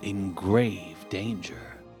in grave danger.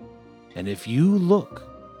 And if you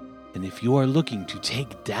are looking to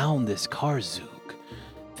take down this Karzug,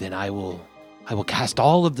 then I will cast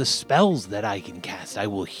all of the spells that I can cast. I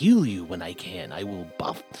will heal you when I can.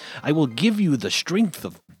 I will give you the strength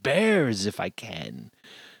of bears if I can.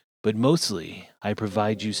 But mostly, I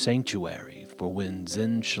provide you sanctuary for when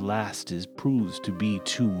Zen Shalast proves to be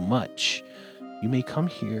too much. You may come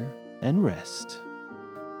here and rest.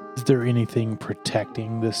 Is there anything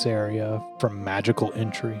protecting this area from magical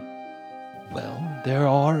entry? Well, there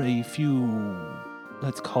are a few,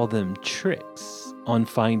 let's call them tricks, on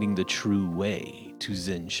finding the true way to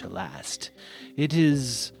Zen Shalast. It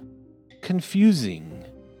is confusing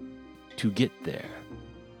to get there.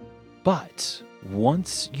 But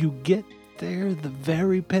once you get there, the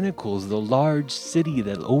very pinnacles, the large city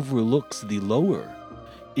that overlooks the lower,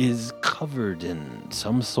 is covered in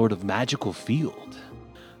some sort of magical field.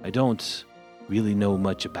 I don't really know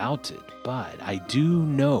much about it, but I do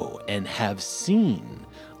know and have seen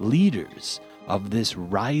leaders of this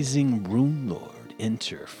rising rune lord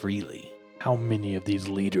enter freely. How many of these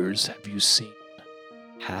leaders have you seen?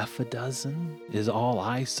 Half a dozen is all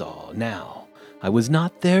I saw. Now, I was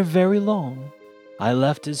not there very long. I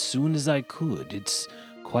left as soon as I could. It's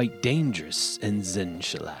quite dangerous in Zen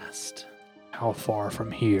Shalast. How far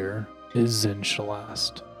from here is Zen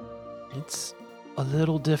Shalast? It's a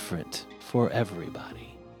little different for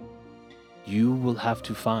everybody. You will have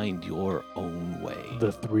to find your own way.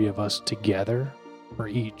 The three of us together, or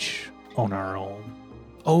each on our own?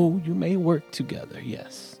 Oh, you may work together,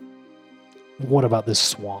 yes. What about this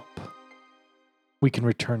swamp? We can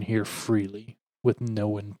return here freely with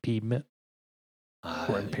no impediment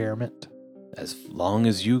or impairment. As long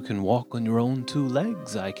as you can walk on your own two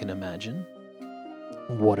legs, I can imagine.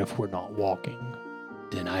 What if we're not walking?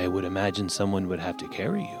 Then I would imagine someone would have to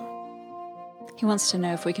carry you. He wants to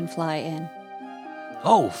know if we can fly in.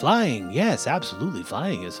 Oh, flying. Yes, absolutely.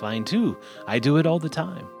 Flying is fine too. I do it all the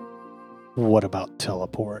time. What about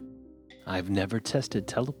teleport? I've never tested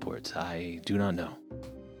teleport. I do not know.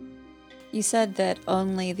 You said that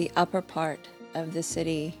only the upper part of the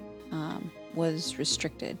city was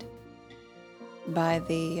restricted by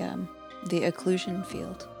the occlusion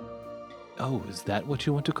field. Oh, is that what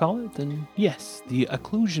you want to call it? Then yes, the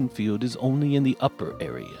occlusion field is only in the upper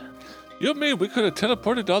area. You mean we could have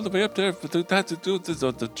teleported all the way up there, but had to do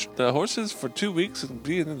the horses for 2 weeks and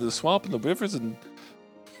being in the swamp and the rivers and...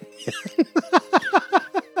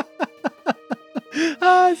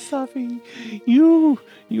 Safi,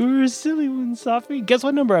 you're a silly one, Safi. Guess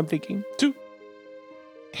what number I'm thinking? 2.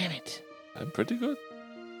 Damn it. I'm pretty good.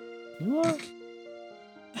 You are.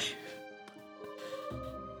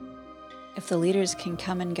 If the leaders can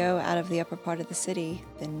come and go out of the upper part of the city,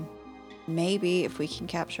 then maybe if we can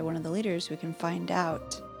capture one of the leaders, we can find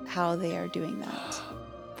out how they are doing that.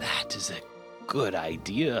 That is a good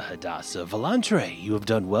idea, Hadassah. Volantre, you have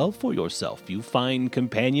done well for yourself. You find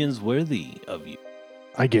companions worthy of you.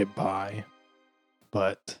 I get by,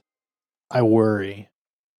 but I worry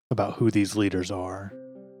about who these leaders are.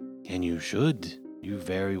 And you should. You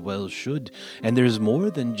very well should. And there's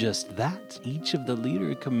more than just that. Each of the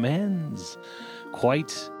leader commands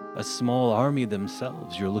quite a small army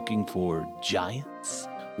themselves. You're looking for giants.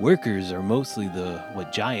 Workers are mostly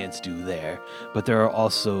what giants do there, but there are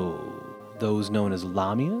also those known as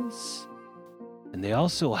lamias. And they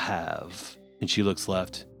also have, and she looks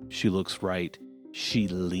left, she looks right, she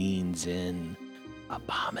leans in,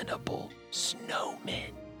 abominable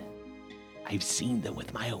snowmen. I've seen them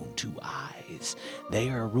with my own 2 eyes. They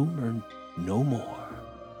are rumored no more.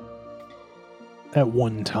 At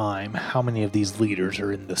one time, how many of these leaders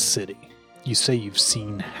are in the city? You say you've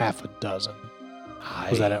seen half a dozen.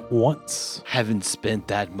 Was that at once? Haven't spent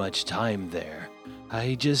that much time there.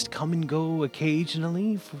 I just come and go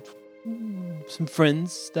occasionally for some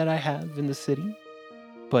friends that I have in the city.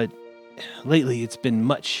 But lately it's been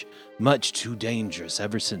much, much too dangerous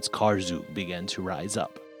ever since Karzug began to rise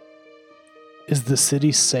up. Is the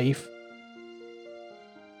city safe?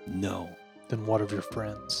 No, Then what of your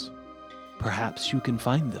friends? Perhaps you can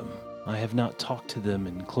find them. I have not talked to them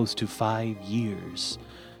in close to 5 years.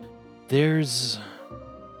 There's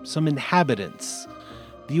some inhabitants,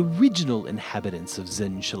 the original inhabitants of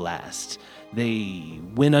Zen Shalast. They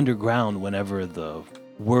went underground whenever the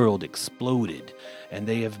world exploded, and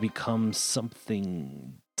they have become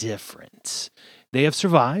something different. They have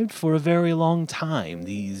survived for a very long time,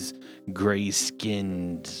 these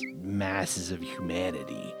gray-skinned masses of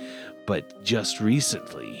humanity. But just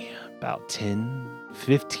recently, about 10,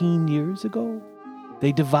 15 years ago,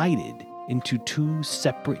 they divided into 2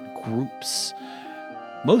 separate groups.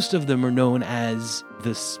 Most of them are known as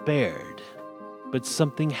the Spared, but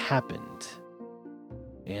something happened.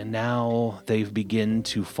 And now they've begun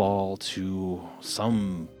to fall to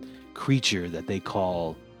some creature that they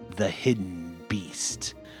call the Hidden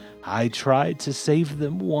Beast. I tried to save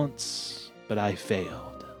them once, but I failed.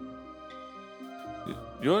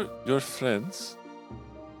 Your friends,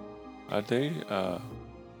 are they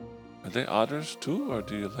otters too, or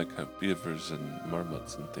do you like have beavers and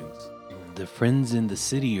marmots and things? The friends in the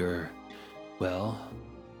city are, well,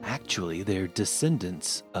 actually, they're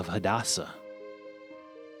descendants of Hadassah.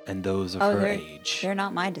 And those of her age. They're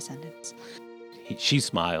not my descendants. She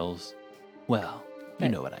smiles. Well, you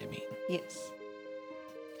But- know what I mean. Yes.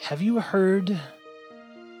 Have you heard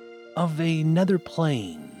of another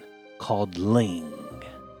plane called Ling?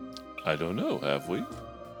 I don't know. Have we?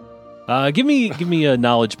 Give me a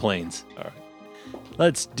knowledge planes. All right.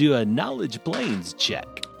 Let's do a knowledge planes check.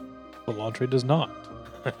 Belantre does not.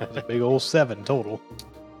 It's a big old 7 total.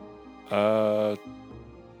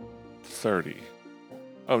 30.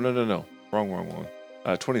 Oh, no. Wrong.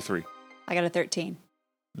 23. I got a 13.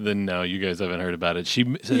 Then no, you guys haven't heard about it.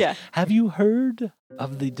 She says, Yeah. have you heard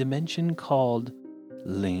of the dimension called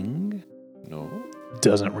Ling? No.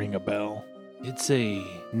 Doesn't ring a bell. It's a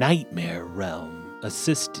nightmare realm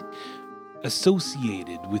associated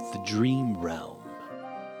with the dream realm.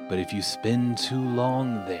 But if you spend too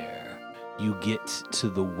long there, you get to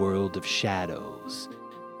the world of shadows.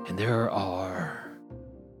 And there are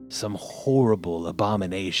some horrible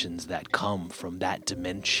abominations that come from that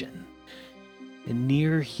dimension. And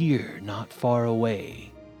near here, not far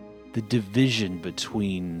away, the division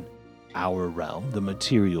between our realm, the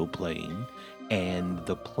material plane, and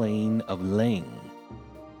the plane of Ling,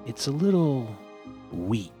 it's a little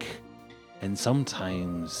weak, and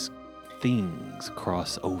sometimes things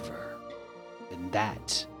cross over. And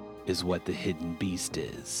that is what the Hidden Beast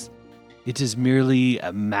is. It is merely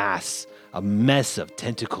a mess of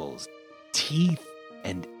tentacles, teeth,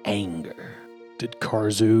 and anger. Did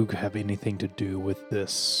Karzug have anything to do with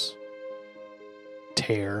this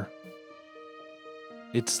tear?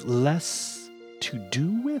 It's less to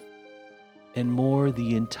do with and more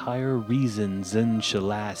the entire reason Zen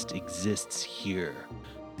Shalast exists here.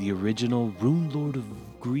 The original Rune Lord of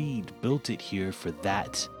Greed built it here for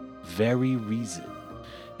that very reason.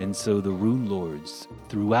 And so the Rune Lords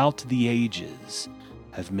throughout the ages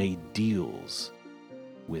have made deals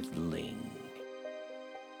with Ling.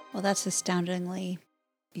 Well, that's astoundingly,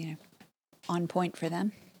 on point for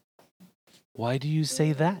them. Why do you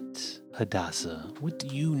say that, Hadassah? What do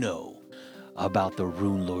you know about the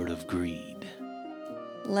Rune Lord of Greed?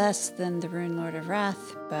 Less than the Rune Lord of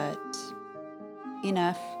Wrath, but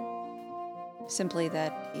enough. Simply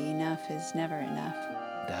that enough is never enough.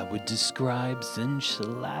 That would describe Zen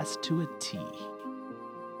Shalast to a T.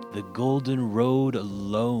 The Golden Road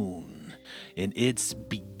alone, in its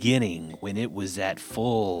beginning, when it was at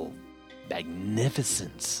full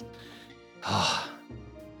magnificence.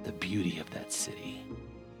 The beauty of that city.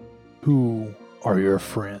 Who are your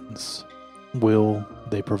friends? Will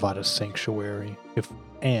they provide a sanctuary?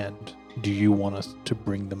 And do you want us to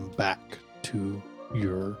bring them back to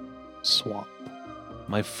your swamp?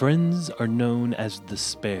 My friends are known as the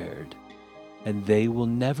Spared, and they will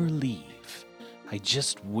never leave. I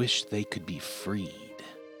just wish they could be freed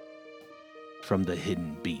from the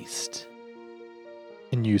Hidden Beast.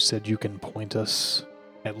 And you said you can point us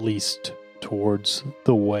at least towards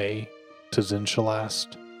the way to Zen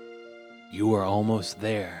Shalast? You are almost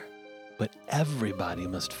there, but everybody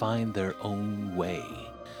must find their own way.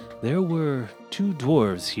 There were 2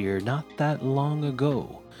 dwarves here not that long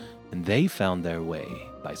ago, and they found their way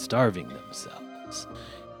by starving themselves.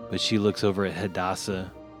 But she looks over at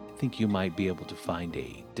Hadassah. I think you might be able to find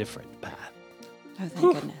a different path. Oh,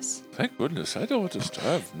 thank goodness. Thank goodness. I don't want to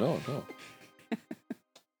starve. No.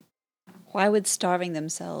 Why would starving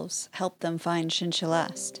themselves help them find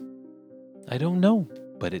Shinshalast? I don't know,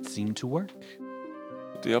 but it seemed to work.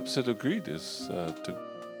 The opposite of greed is to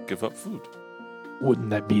give up food.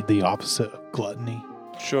 Wouldn't that be the opposite of gluttony?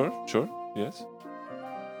 Sure. Yes?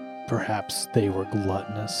 Perhaps they were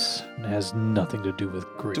gluttonous. It has nothing to do with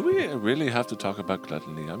greed. Do we really have to talk about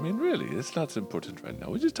gluttony? I mean, really, it's not important right now.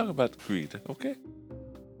 We just talk about greed, okay?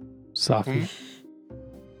 Safi,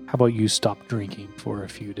 how about you stop drinking for a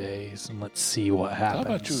few days and let's see what happens?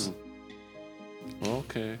 How about you?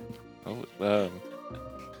 Okay.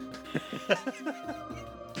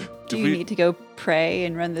 Do you need to go pray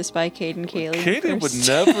and run this by Caden Kaylee? Caden would first?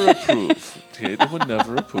 never approve. Caden would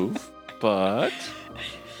never approve, but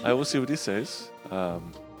I will see what he says. I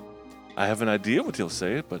have an idea what he'll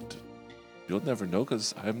say, but you'll never know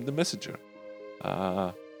because I'm the messenger.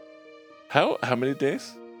 How many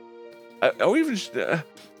days? Are we even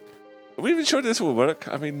sure this will work?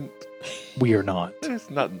 I mean, We are not. it's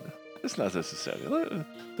not necessary.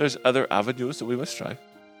 There's other avenues that we must try.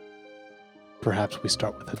 Perhaps we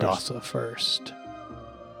start with Hadassah first.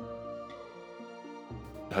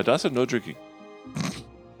 Hadassah, no drinking.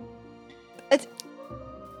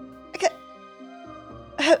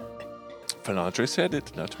 Fenandre said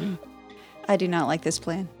it, not me. I do not like this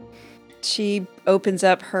plan. She opens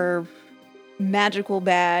up her magical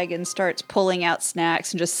bag and starts pulling out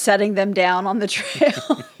snacks and just setting them down on the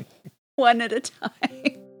trail one at a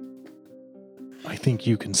time. I think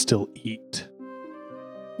you can still eat.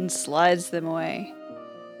 And slides them away.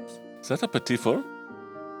 Is that a petit four?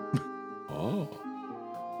 Oh.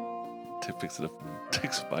 Tip picks it up and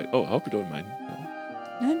takes a bite. Oh, I hope you don't mind.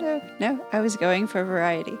 No. I was going for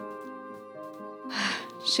variety.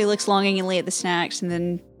 She looks longingly at the snacks and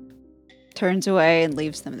then turns away and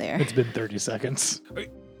leaves them there. It's been 30 seconds.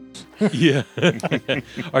 Yeah.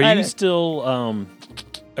 Are I you know.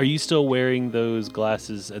 still wearing those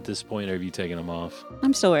glasses at this point, or have you taken them off?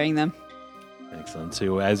 I'm still wearing them. Excellent.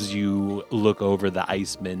 So as you look over the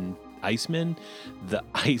ice mist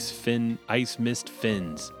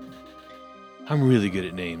fins. I'm really good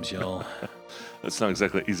at names, y'all. That's not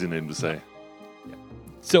exactly an easy name to say.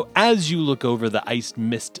 So as you look over the ice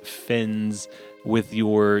mist fins with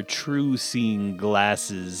your true seeing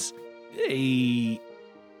glasses, an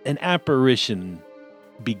apparition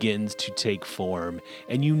begins to take form,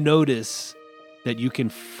 and you notice that you can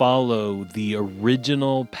follow the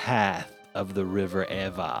original path of the river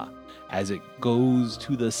Eva as it goes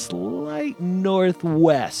to the slight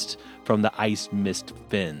northwest from the ice mist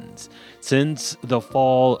fins. Since the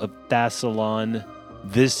fall of Thassalon,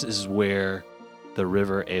 this is where the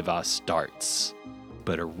river Eva starts.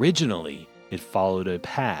 But originally, it followed a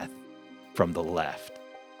path from the left.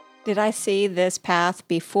 Did I see this path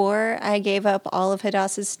before I gave up all of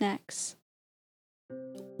Hadassah's snacks?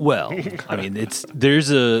 Well, I mean, there's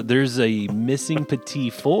a missing petit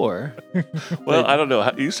four. Well, I don't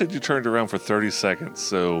know. You said you turned around for 30 seconds,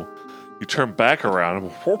 so you turn back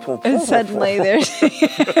around. And suddenly there's...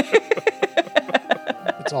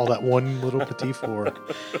 It's all that one little petit four.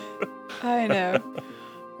 I know.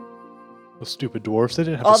 Those stupid dwarfs, they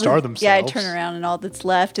didn't have All to star the- themselves. Yeah, I turn around and all that's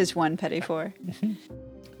left is one petit four.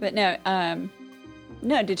 But no,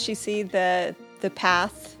 did she see the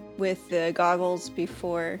path with the goggles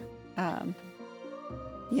before,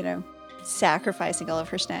 sacrificing all of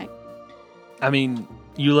her snack I mean,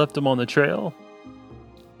 you left them on the trail?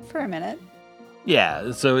 for a minute?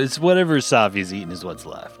 Yeah, so it's whatever Safi's eating is what's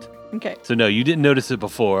left. Okay. So no, you didn't notice it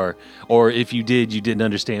before, or if you did, you didn't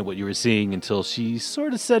understand what you were seeing until she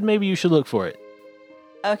sort of said maybe you should look for it.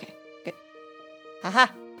 Okay, good.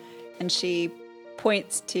 Aha. And she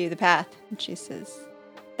points to the path and she says,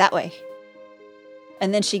 that way.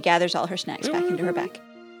 And then she gathers all her snacks back into her bag.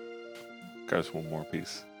 Grabs one more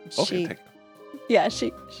piece. Okay, take it. Yeah,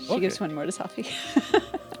 she Okay. gives one more to Safi.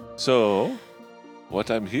 So, what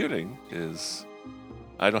I'm hearing is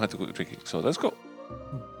I don't have to go drinking, so let's go.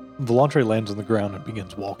 Volantre lands on the ground and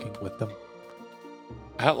begins walking with them.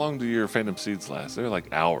 How long do your Phantom Seeds last? They're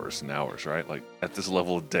like hours and hours, right? Like at this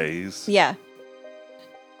level of days. Yeah.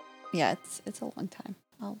 Yeah, it's a long time.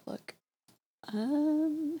 I'll look.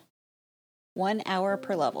 1 hour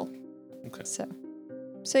per level. Okay.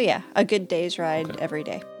 So yeah, a good day's ride Okay. every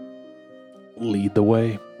day. Lead the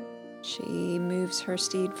way. She moves her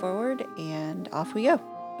steed forward and off we go.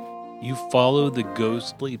 You follow the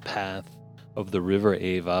ghostly path of the River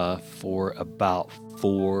Eva for about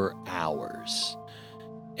 4 hours,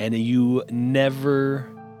 and you never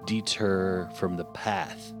deter from the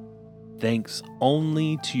path, thanks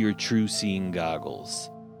only to your true seeing goggles.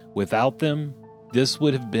 Without them, this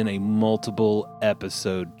would have been a multiple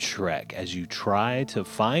episode trek as you try to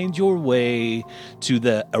find your way to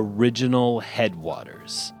the original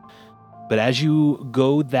headwaters. But as you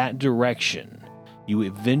go that direction, you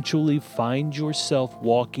eventually find yourself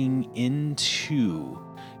walking into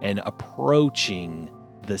and approaching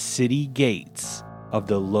the city gates of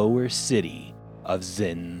the lower city of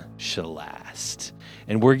Zin Shalast.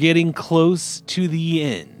 And we're getting close to the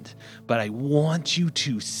end, but I want you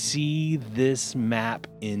to see this map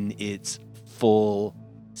in its full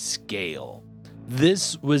scale.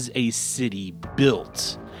 This was a city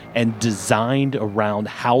built and designed around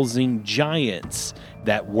housing giants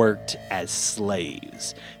that worked as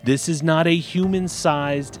slaves. This is not a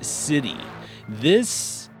human-sized city.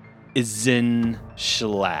 This is Zin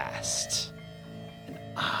Shalast. And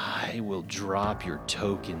I will drop your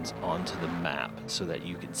tokens onto the map so that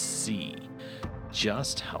you can see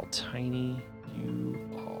just how tiny you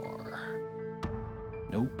are.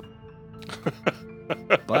 Nope.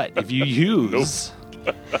 But if you use...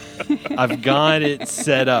 I've got it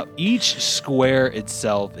set up. Each square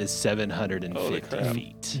itself is 750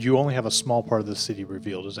 feet. You only have a small part of the city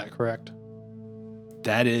revealed, is that correct?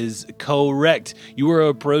 That is correct. You are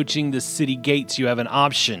approaching the city gates. You have an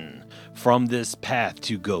option from this path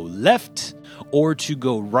to go left or to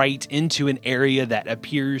go right into an area that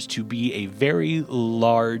appears to be a very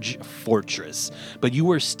large fortress. But you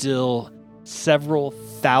are still several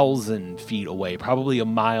thousand feet away, probably a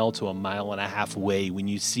mile to a mile and a half away when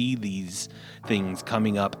you see these things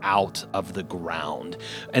coming up out of the ground.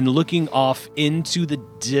 And looking off into the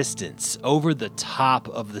distance, over the top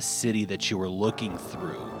of the city that you are looking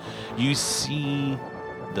through, you see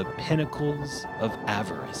the pinnacles of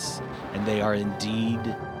Avarice, and they are indeed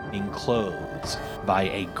enclosed by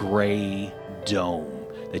a gray dome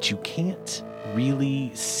that you can't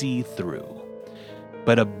really see through.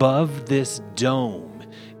 But above this dome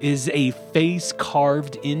is a face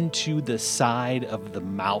carved into the side of the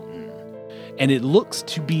mountain. And it looks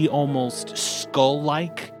to be almost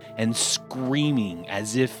skull-like and screaming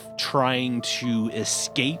as if trying to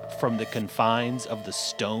escape from the confines of the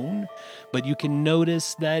stone. But you can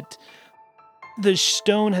notice that the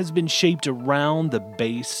stone has been shaped around the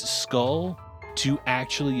base skull to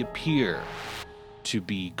actually appear to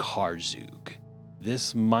be Karzug.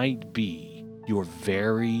 This might be your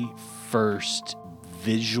very first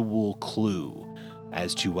visual clue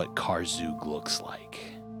as to what Karzug looks like.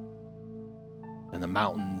 And the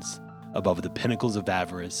mountains above the pinnacles of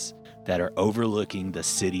Avarice that are overlooking the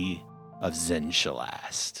city of Zin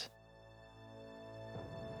Shalast.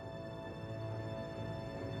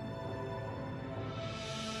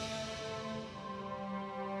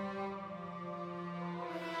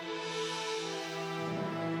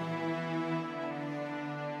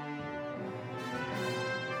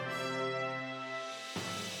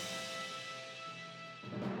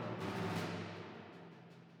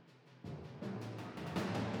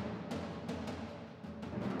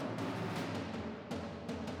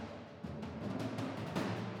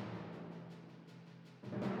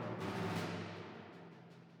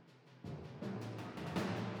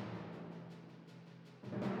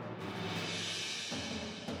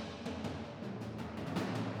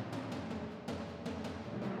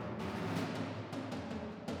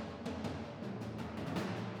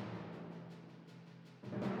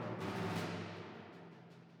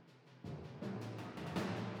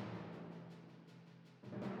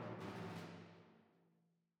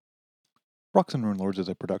 Rocks and Rune Lords is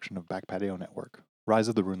a production of Back Patio Network. Rise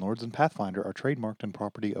of the Rune Lords and Pathfinder are trademarked and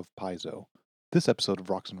property of Paizo. This episode of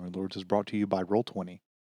Rocks and Rune Lords is brought to you by Roll20.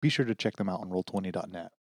 Be sure to check them out on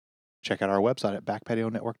roll20.net. Check out our website at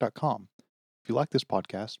backpationetwork.com. If you like this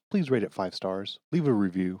podcast, please rate it 5 stars, leave a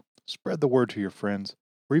review, spread the word to your friends,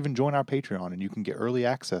 or even join our Patreon and you can get early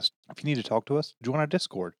access. If you need to talk to us, join our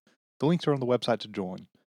Discord. The links are on the website to join.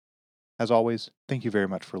 As always, thank you very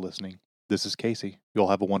much for listening. This is Casey. You all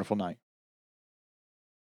have a wonderful night.